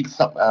 Indeed,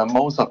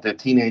 most of the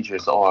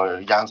teenagers or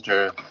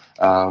youngsters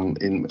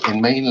in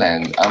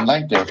mainland,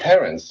 unlike their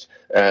parents,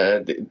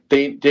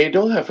 they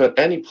don't have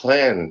any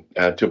plan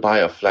to buy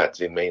a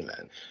flat in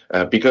mainland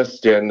because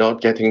they're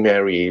not getting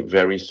married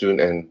very soon,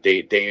 and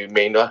they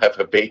may not have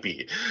a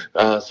baby.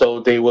 So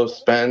they will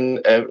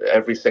spend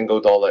every single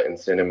dollar in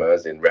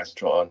cinemas, in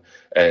restaurant,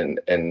 and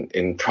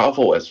in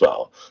travel as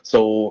well.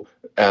 So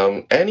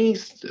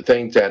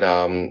anything that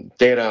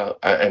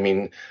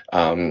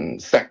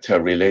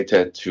sector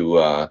related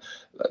to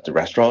the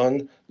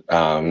restaurant,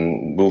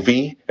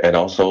 movie, and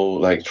also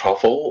like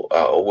travel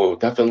will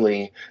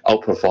definitely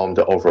outperform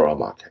the overall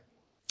market.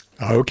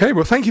 Okay,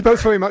 well, thank you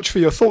both very much for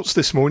your thoughts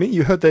this morning.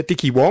 You heard there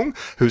Dickie Wong,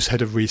 who's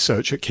Head of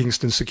Research at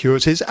Kingston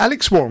Securities,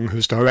 Alex Wong,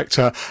 who's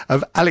Director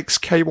of Alex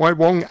K.Y.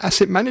 Wong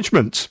Asset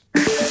Management.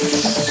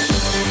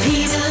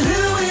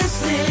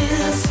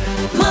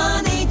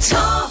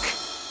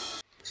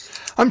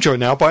 I'm joined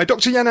now by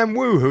Dr. Yanan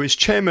Wu, who is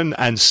Chairman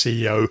and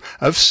CEO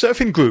of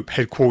Surfin Group,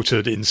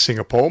 headquartered in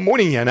Singapore.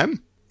 Morning, Yanan.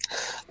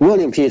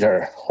 Morning,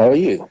 Peter. How are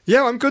you?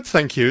 Yeah, I'm good,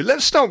 thank you.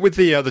 Let's start with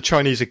the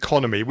Chinese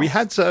economy. We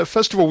had,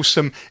 first of all,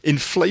 some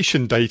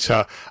inflation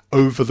data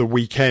over the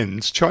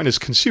weekend. China's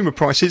consumer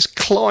prices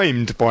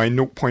climbed by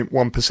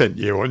 0.1%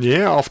 year on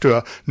year after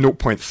a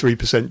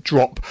 0.3%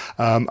 drop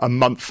a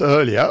month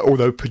earlier,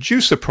 although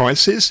producer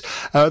prices,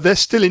 they're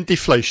still in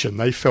deflation.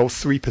 They fell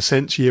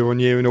 3% year on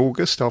year in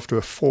August after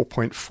a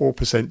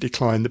 4.4%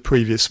 decline the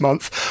previous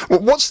month. Well,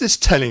 what's this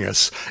telling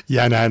us,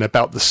 Yanan,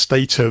 about the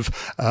state of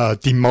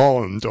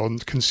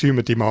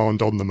consumer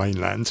demand on the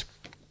mainland?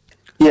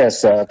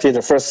 Yes,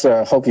 Peter, first,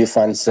 hope you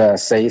find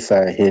safe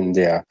in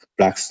the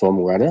black storm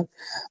weather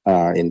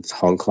in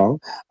Hong Kong.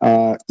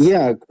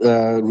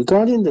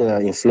 Regarding the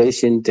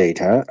inflation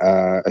data,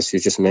 as you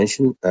just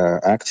mentioned,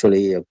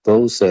 actually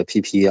both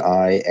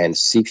PPI and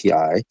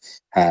CPI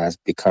has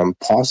become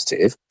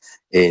positive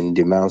in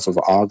the month of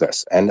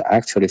August. And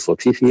actually for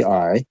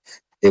PPI,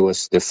 it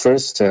was the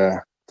first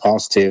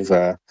positive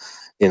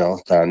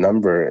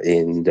number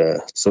in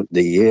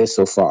the year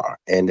so far.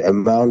 And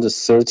among the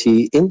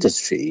 30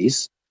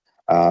 industries,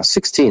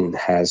 16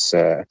 has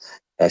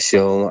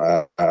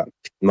shown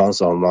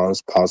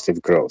month-on-month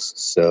positive growth.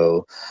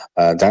 So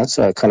that's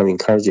kind of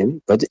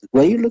encouraging. But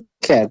when you look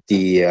at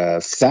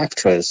the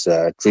factors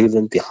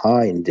driven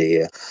behind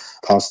the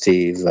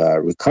positive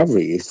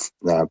recovery,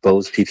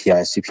 both PPI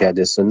and CPI,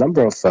 there's a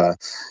number of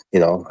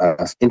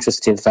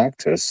interesting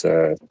factors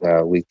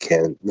we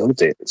can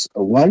notice.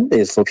 One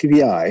is for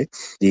PPI,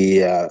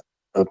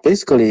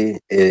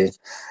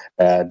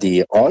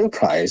 the oil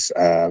price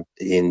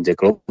in the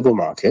global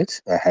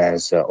market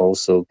has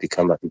also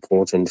become an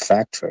important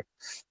factor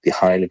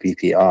behind the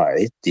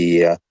PPI.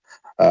 The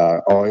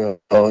oil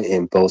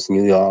in both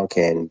New York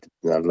and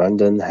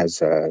London has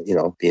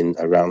been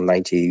around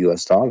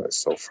 $90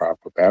 so far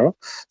per barrel.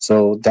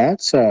 So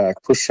that's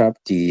pushed up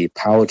the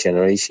power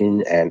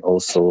generation and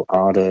also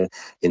other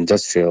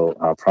industrial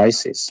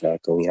prices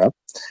going up.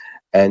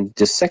 And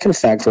the second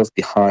factor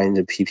behind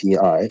the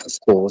PPI, of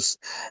course,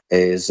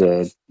 is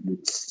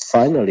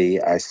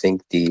finally, I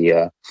think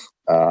the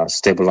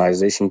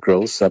stabilization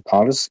growth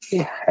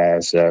policy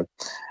has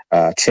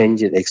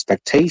changed the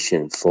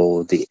expectation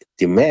for the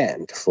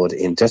demand for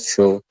the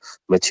industrial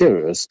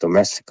materials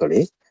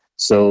domestically.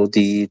 So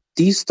the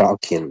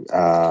destocking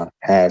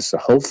has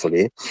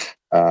hopefully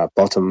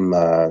bottomed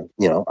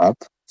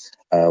up,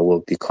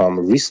 will become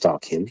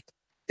restocking.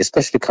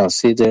 Especially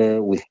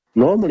consider we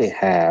normally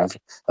have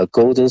a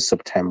golden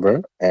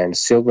September and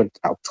silver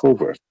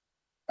October,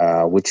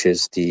 which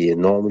is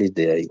normally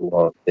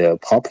the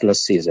popular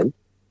season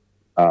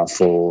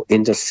for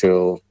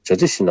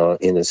traditional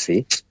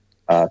industry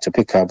to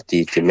pick up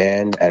the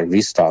demand and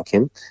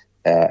restocking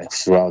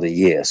throughout the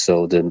year.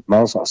 So the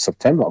months of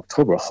September,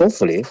 October,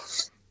 hopefully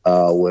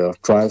will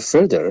drive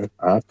further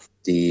up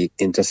the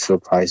industrial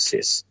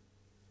prices.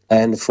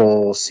 And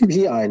for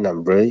CPI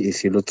number,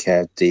 if you look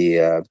at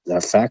the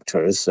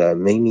factors,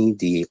 mainly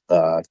the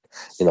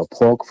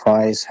pork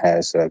price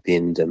has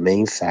been the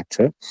main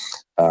factor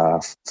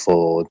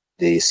for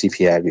the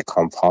CPI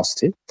become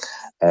positive.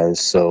 And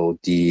so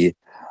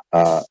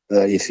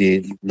if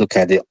you look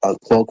at the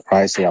pork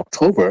price in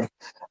October,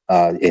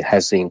 it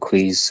has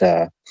increased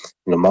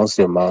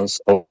monthly amounts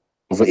over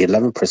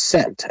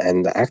 11%,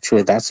 and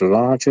actually that's the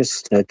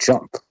largest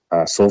jump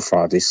so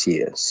far this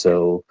year.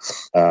 So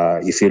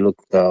if you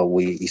look,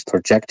 we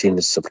projecting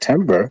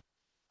September,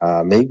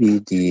 maybe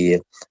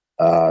the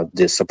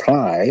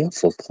supply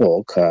for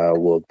pork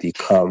will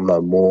become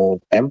more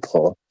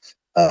ample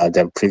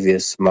than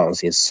previous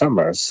months in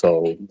summer.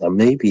 So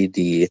maybe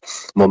the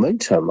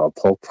momentum of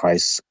pork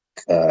price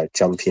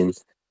jumping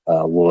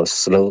will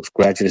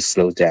gradually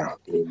slow down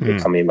in the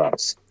coming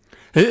months.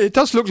 It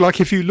does look like,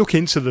 if you look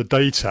into the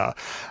data,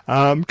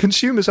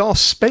 consumers are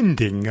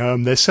spending.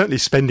 They're certainly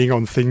spending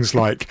on things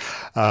like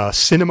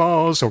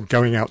cinemas, or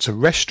going out to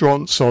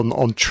restaurants,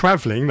 on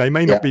travelling. They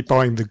may not be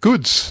buying the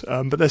goods,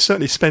 but they're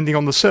certainly spending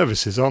on the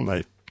services, aren't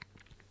they?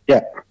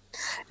 Yeah.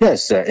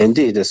 Yes,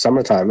 indeed. The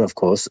summertime, of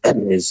course,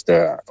 is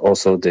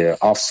also the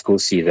off-school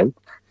season.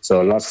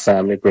 So a lot of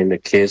families bring the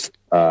kids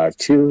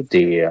to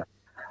the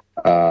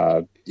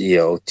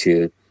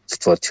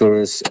for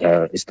tourists,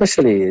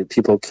 especially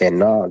people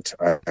cannot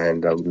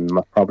and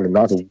probably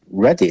not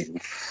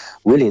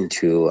willing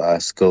to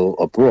go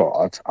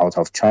abroad out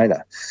of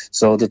China.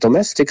 So the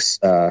domestic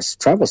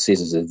travel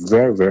season is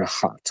very, very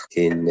hot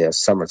in the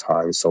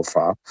summertime so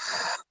far.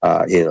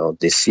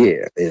 This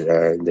year,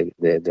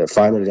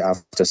 finally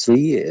after 3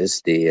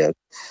 years, the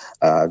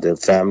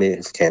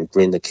family can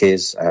bring the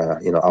kids,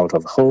 out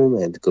of home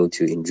and go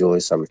to enjoy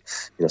some,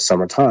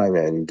 summertime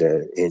and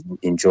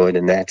enjoy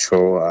the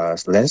natural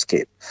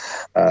landscape.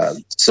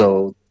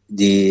 So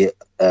the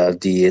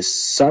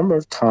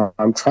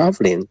summertime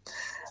traveling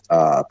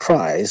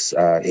price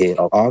in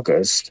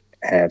August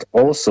had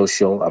also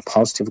shown a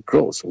positive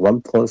growth,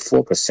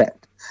 1.4%.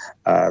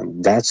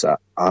 That's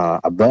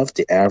above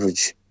the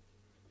average.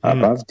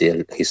 Above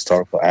the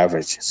historical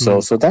average. So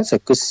that's a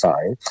good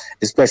sign,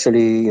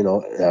 especially,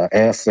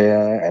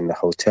 airfare and the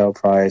hotel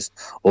price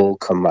all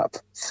come up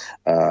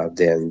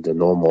than the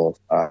normal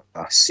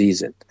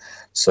season.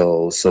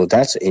 So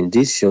that's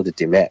indeed show the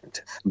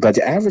demand. But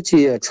the average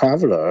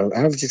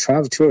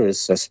travel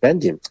tourist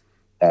spending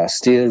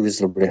still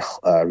reasonably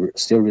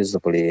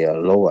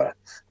lower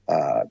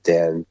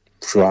than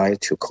prior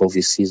to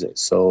COVID season.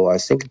 So I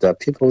think that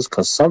people's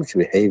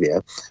consumption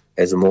behavior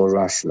is more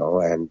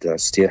rational and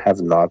still have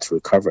not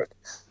recovered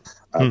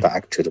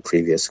back to the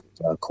previous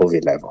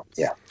COVID level.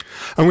 Yeah.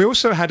 And we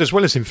also had, as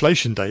well as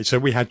inflation data,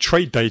 we had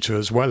trade data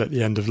as well at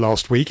the end of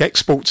last week.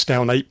 Exports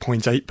down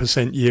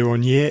 8.8% year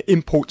on year,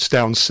 imports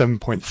down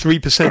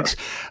 7.3%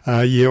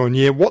 year on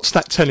year. What's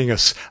that telling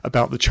us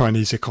about the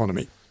Chinese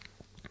economy?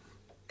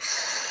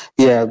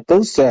 Yeah,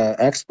 both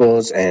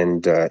exports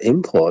and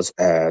imports,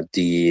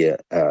 the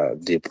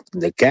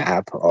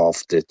gap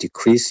of the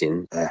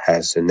decreasing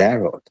has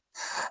narrowed.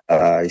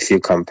 If you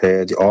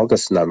compare the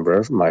August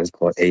number, minus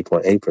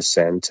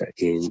 8.8%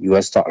 in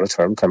US dollar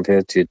term,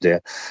 compared to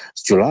the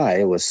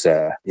July was,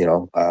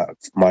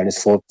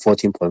 minus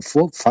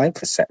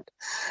 14.45%.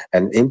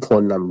 And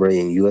import number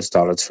in US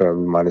dollar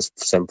term, minus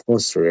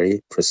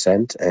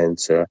 7.3%, and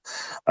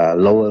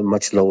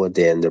much lower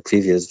than the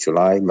previous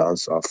July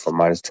months of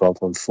minus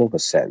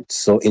 12.4%.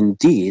 So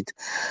indeed,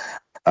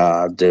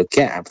 the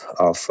gap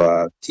of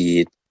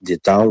the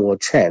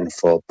downward trend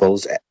for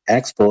both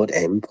export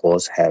and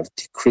imports have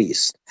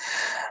decreased.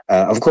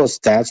 Of course,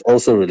 that's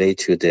also related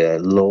to the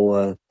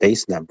lower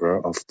base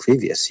number of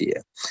previous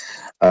year.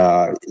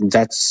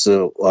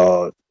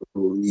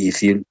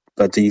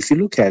 But if you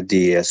look at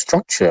the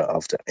structure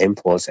of the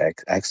imports and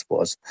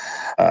exports,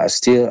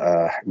 still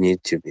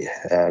need to be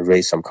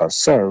raise some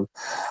concern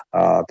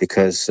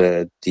because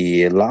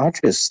the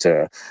largest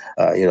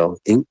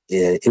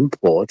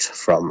import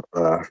from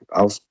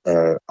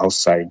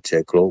outside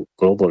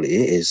globally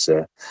is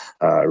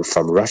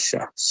from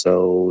Russia.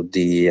 So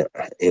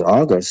in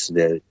August,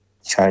 the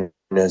China's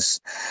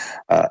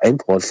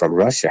import from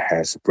Russia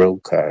has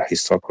broke a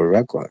historical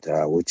record,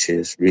 which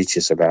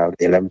reaches about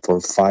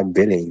 $11.5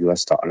 billion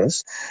US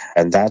dollars,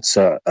 and that's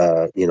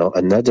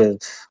another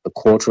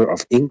quarter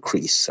of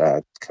increase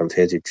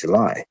compared to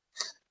July.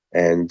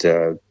 And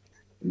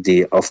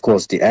of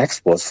course, the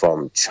exports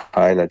from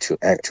China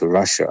to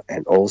Russia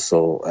and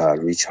also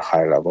reach a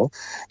high level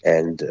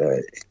and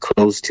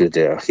close to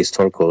the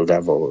historical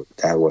level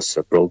that was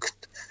broken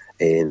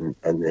in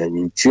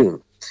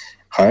June.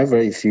 However,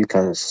 if you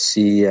can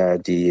see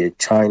the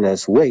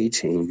China's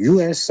weight in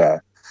U.S.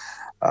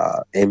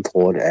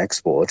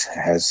 Import-export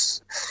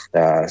has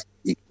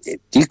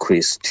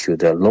decreased to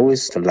the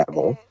lowest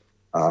level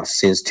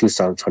since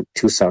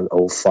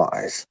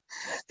 2005.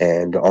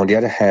 And on the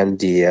other hand,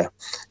 the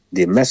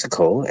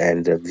Mexico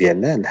and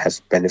Vietnam has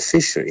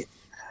beneficially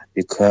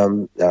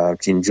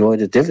enjoy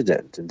the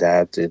dividend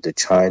that the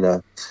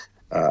China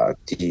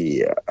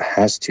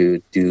has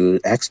to do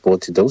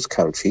export to those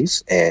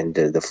countries, and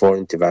the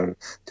foreign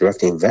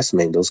direct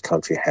investment in those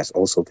countries has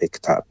also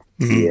picked up.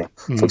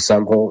 For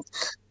example,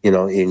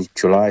 in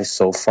July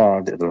so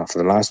far, for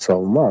the last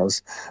 12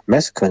 months,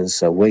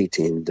 Mexicans' weight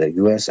in the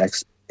U.S.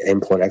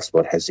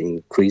 import-export has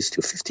increased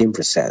to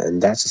 15%,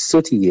 and that's a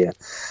 30-year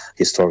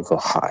historical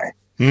high.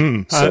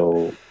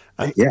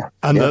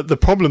 The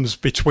problems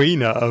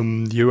between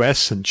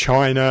US and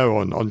China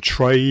on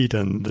trade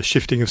and the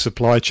shifting of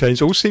supply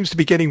chains all seems to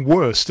be getting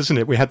worse, doesn't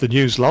it? We had the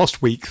news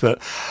last week that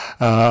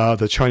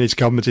the Chinese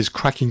government is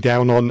cracking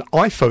down on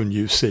iPhone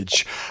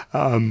usage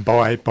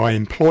by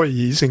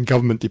employees in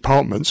government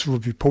departments.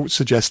 Reports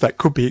suggest that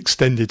could be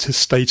extended to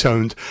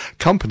state-owned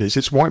companies.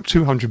 It's wiped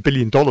 $200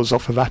 billion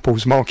off of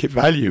Apple's market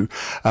value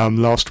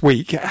last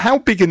week. How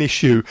big an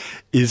issue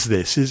is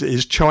this?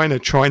 Is China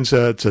trying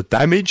to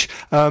damage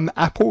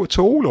Apple at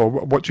all, or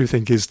what do you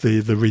think is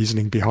the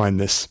reasoning behind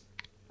this?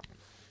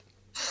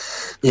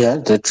 Yeah,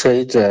 the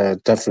trade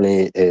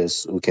definitely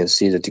is. We can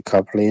see the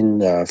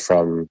decoupling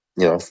from,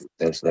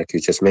 like you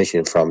just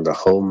mentioned, from the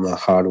home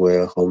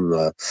hardware,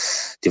 home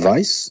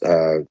device,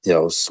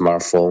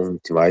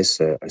 smartphone device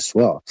as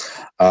well.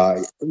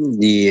 At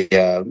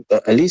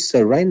least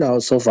right now,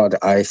 so far, the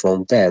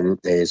iPhone ban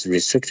is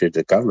restricted at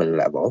the government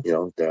level.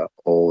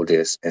 All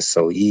these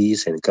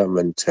SOEs and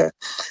government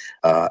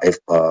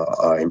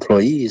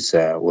employees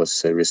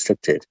was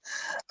restricted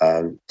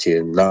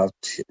to not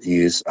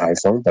use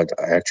iPhone, but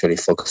actually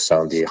focus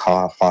on the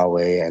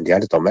Huawei and the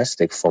other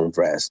domestic phone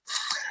brands.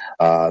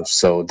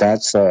 So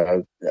that's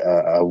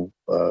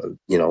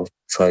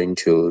trying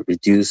to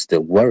reduce the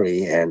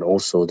worry and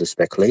also the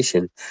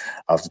speculation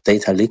of the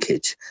data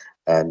leakage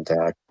and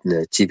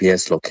the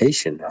GPS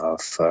location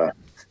of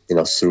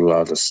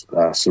throughout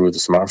through the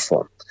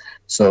smartphone.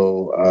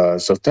 So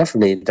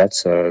definitely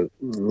that's a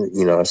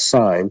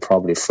sign,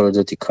 probably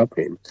further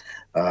decoupling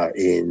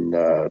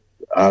in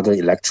other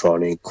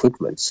electronic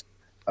equipments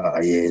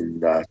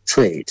in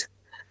trade.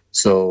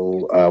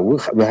 So we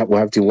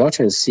have to watch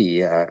and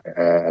see.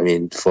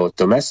 For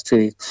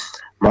domestic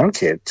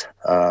market,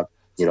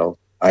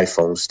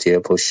 iPhone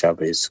still push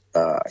up its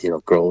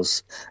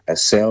growth and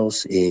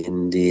sales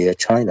in the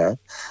China,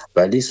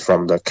 but at least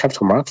from the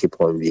capital market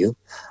point of view,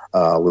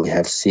 we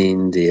have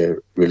seen the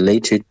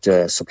related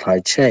supply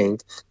chain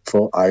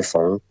for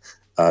iPhone.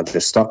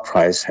 The stock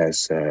price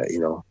has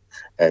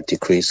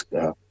decreased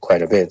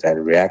quite a bit,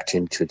 and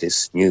reacting to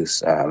this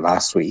news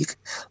last 2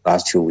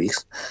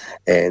 weeks,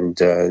 and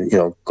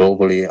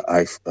globally,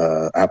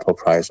 Apple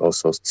price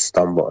also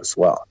stumbled as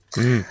well.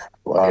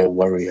 I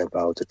worry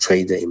about the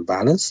trade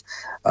imbalance.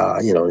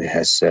 It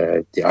has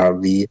the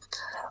RMB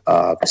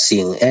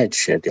seeing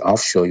edge, the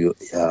offshore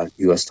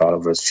U.S. dollar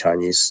versus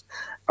Chinese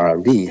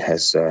RMB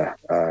has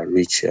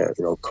reached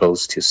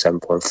close to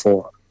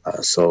 7.4.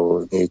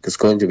 So it's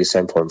going to be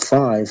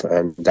 7.5,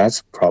 and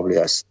that's probably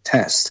a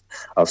test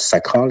of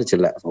psychology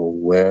level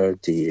where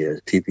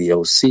the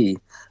PBOC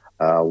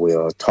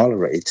will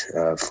tolerate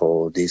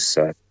for this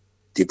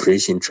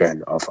depreciation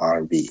trend of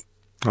RMB.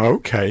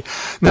 Okay.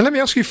 Now let me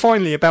ask you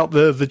finally about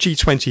the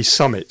G20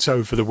 summit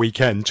over the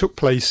weekend. Took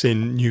place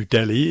in New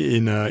Delhi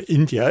in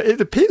India. It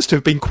appears to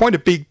have been quite a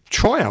big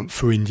triumph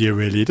for India,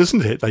 really,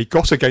 doesn't it? They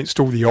got against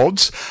all the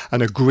odds,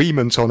 an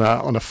agreement on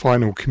a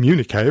final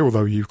communique,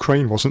 although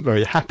Ukraine wasn't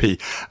very happy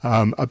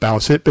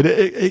about it. But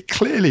it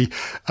clearly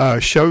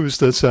shows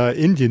that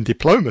Indian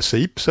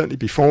diplomacy, certainly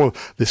before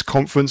this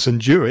conference and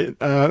during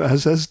it,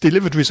 has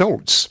delivered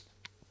results.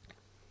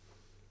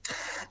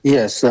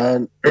 Yes,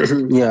 at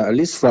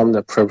least from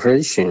the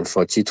preparation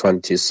for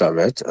G20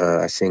 summit,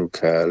 I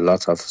think a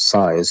lot of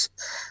signs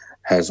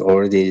has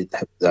already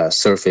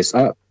surfaced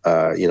up.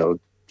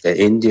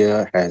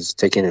 India has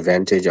taken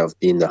advantage of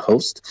being the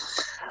host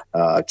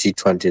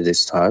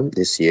G20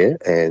 this year,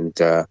 and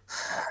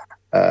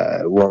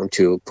want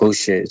to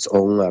push its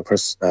own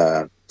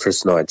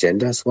personal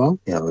agenda as well.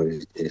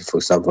 For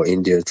example,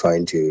 India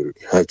trying to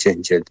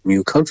change a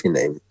new country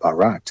name,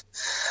 Bharat.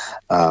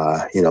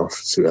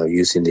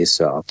 Using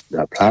this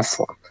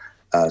platform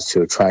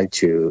to try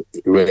to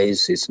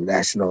raise its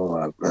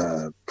national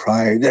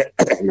pride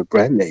and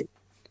brand name,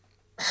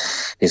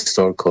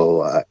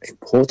 historical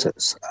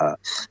importance.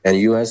 And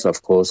U.S.,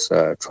 of course,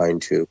 trying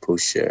to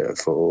push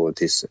for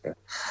this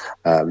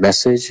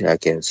message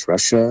against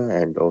Russia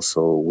and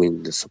also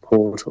win the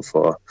support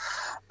for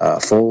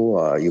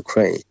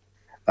Ukraine.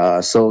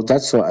 So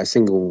that's I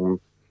think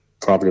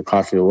probably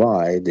partly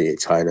why the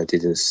China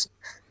didn't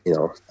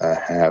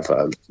have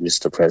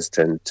Mr.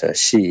 President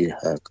Xi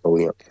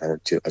going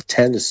to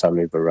attend the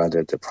summit, but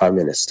rather the Prime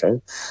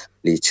Minister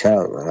Li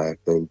Qiang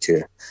going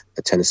to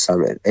attend the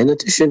summit. In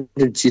addition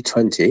to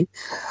G20,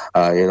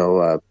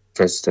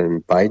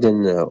 President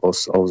Biden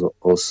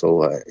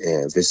also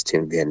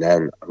visiting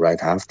Vietnam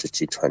right after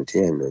G20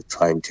 and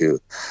trying to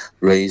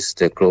raise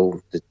the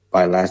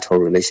bilateral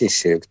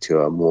relationship to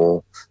a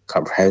more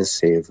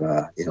comprehensive,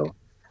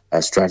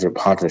 a strategic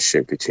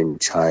partnership between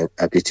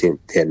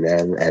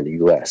Vietnam and the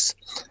U.S.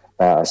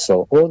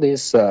 So all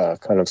these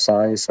kind of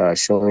signs are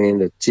showing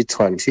the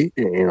G20,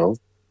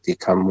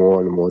 become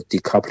more and more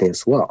decoupling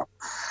as well,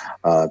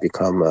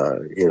 become,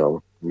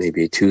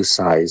 maybe two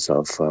sides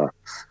of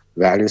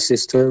value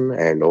system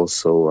and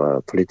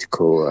also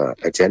political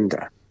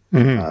agenda.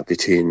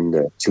 Between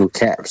the two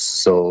camps.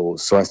 So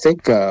I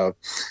think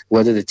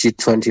whether the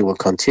G20 will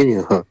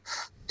continue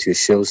to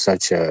show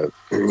such a,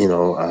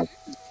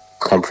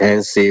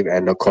 comprehensive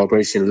and a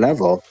cooperation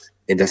level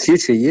in the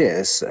future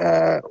years,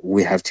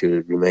 we have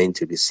to remain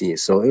to be seen.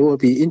 So it will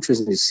be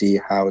interesting to see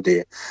how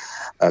they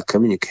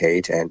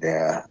communicate and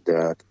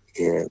the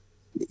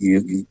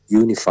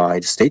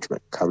unified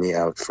statement coming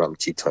out from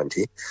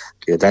G20.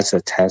 That's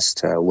a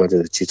test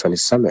whether the G20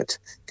 summit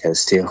can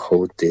still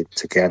hold it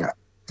together.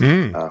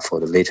 For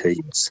the later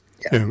years.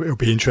 Yeah, it'll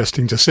be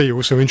interesting to see.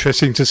 Also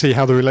interesting to see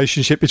how the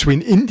relationship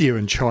between India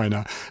and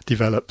China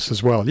develops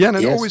as well.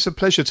 Yanan, always a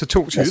pleasure to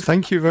talk to you.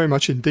 Thank you very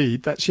much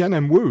indeed. That's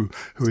Yanan Wu,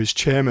 who is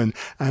Chairman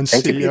and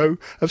CEO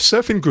of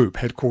Surfing Group,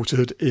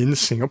 headquartered in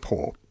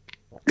Singapore.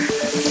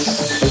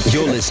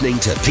 You're listening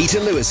to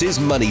Peter Lewis's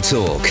Money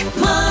Talk.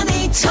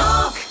 Money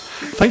Talk.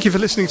 Thank you for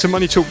listening to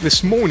Money Talk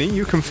this morning.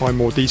 You can find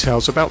more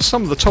details about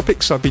some of the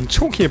topics I've been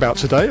talking about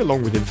today,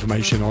 along with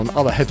information on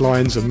other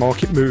headlines and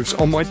market moves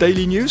on my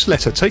daily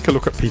newsletter. Take a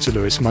look at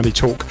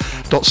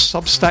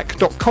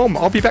peterlewismoneytalk.substack.com.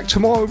 I'll be back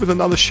tomorrow with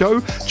another show.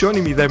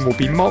 Joining me then will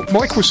be Mark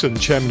Michelson,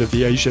 Chairman of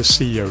the Asia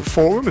CEO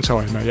Forum at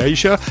IMA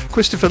Asia,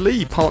 Christopher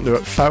Lee, Partner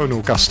at Farron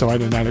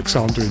Augustine and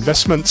Alexander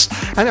Investments,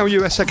 and our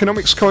US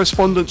economics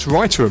correspondent,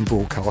 writer and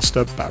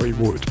broadcaster Barry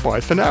Wood.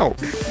 Bye for now.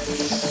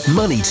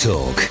 Money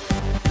Talk.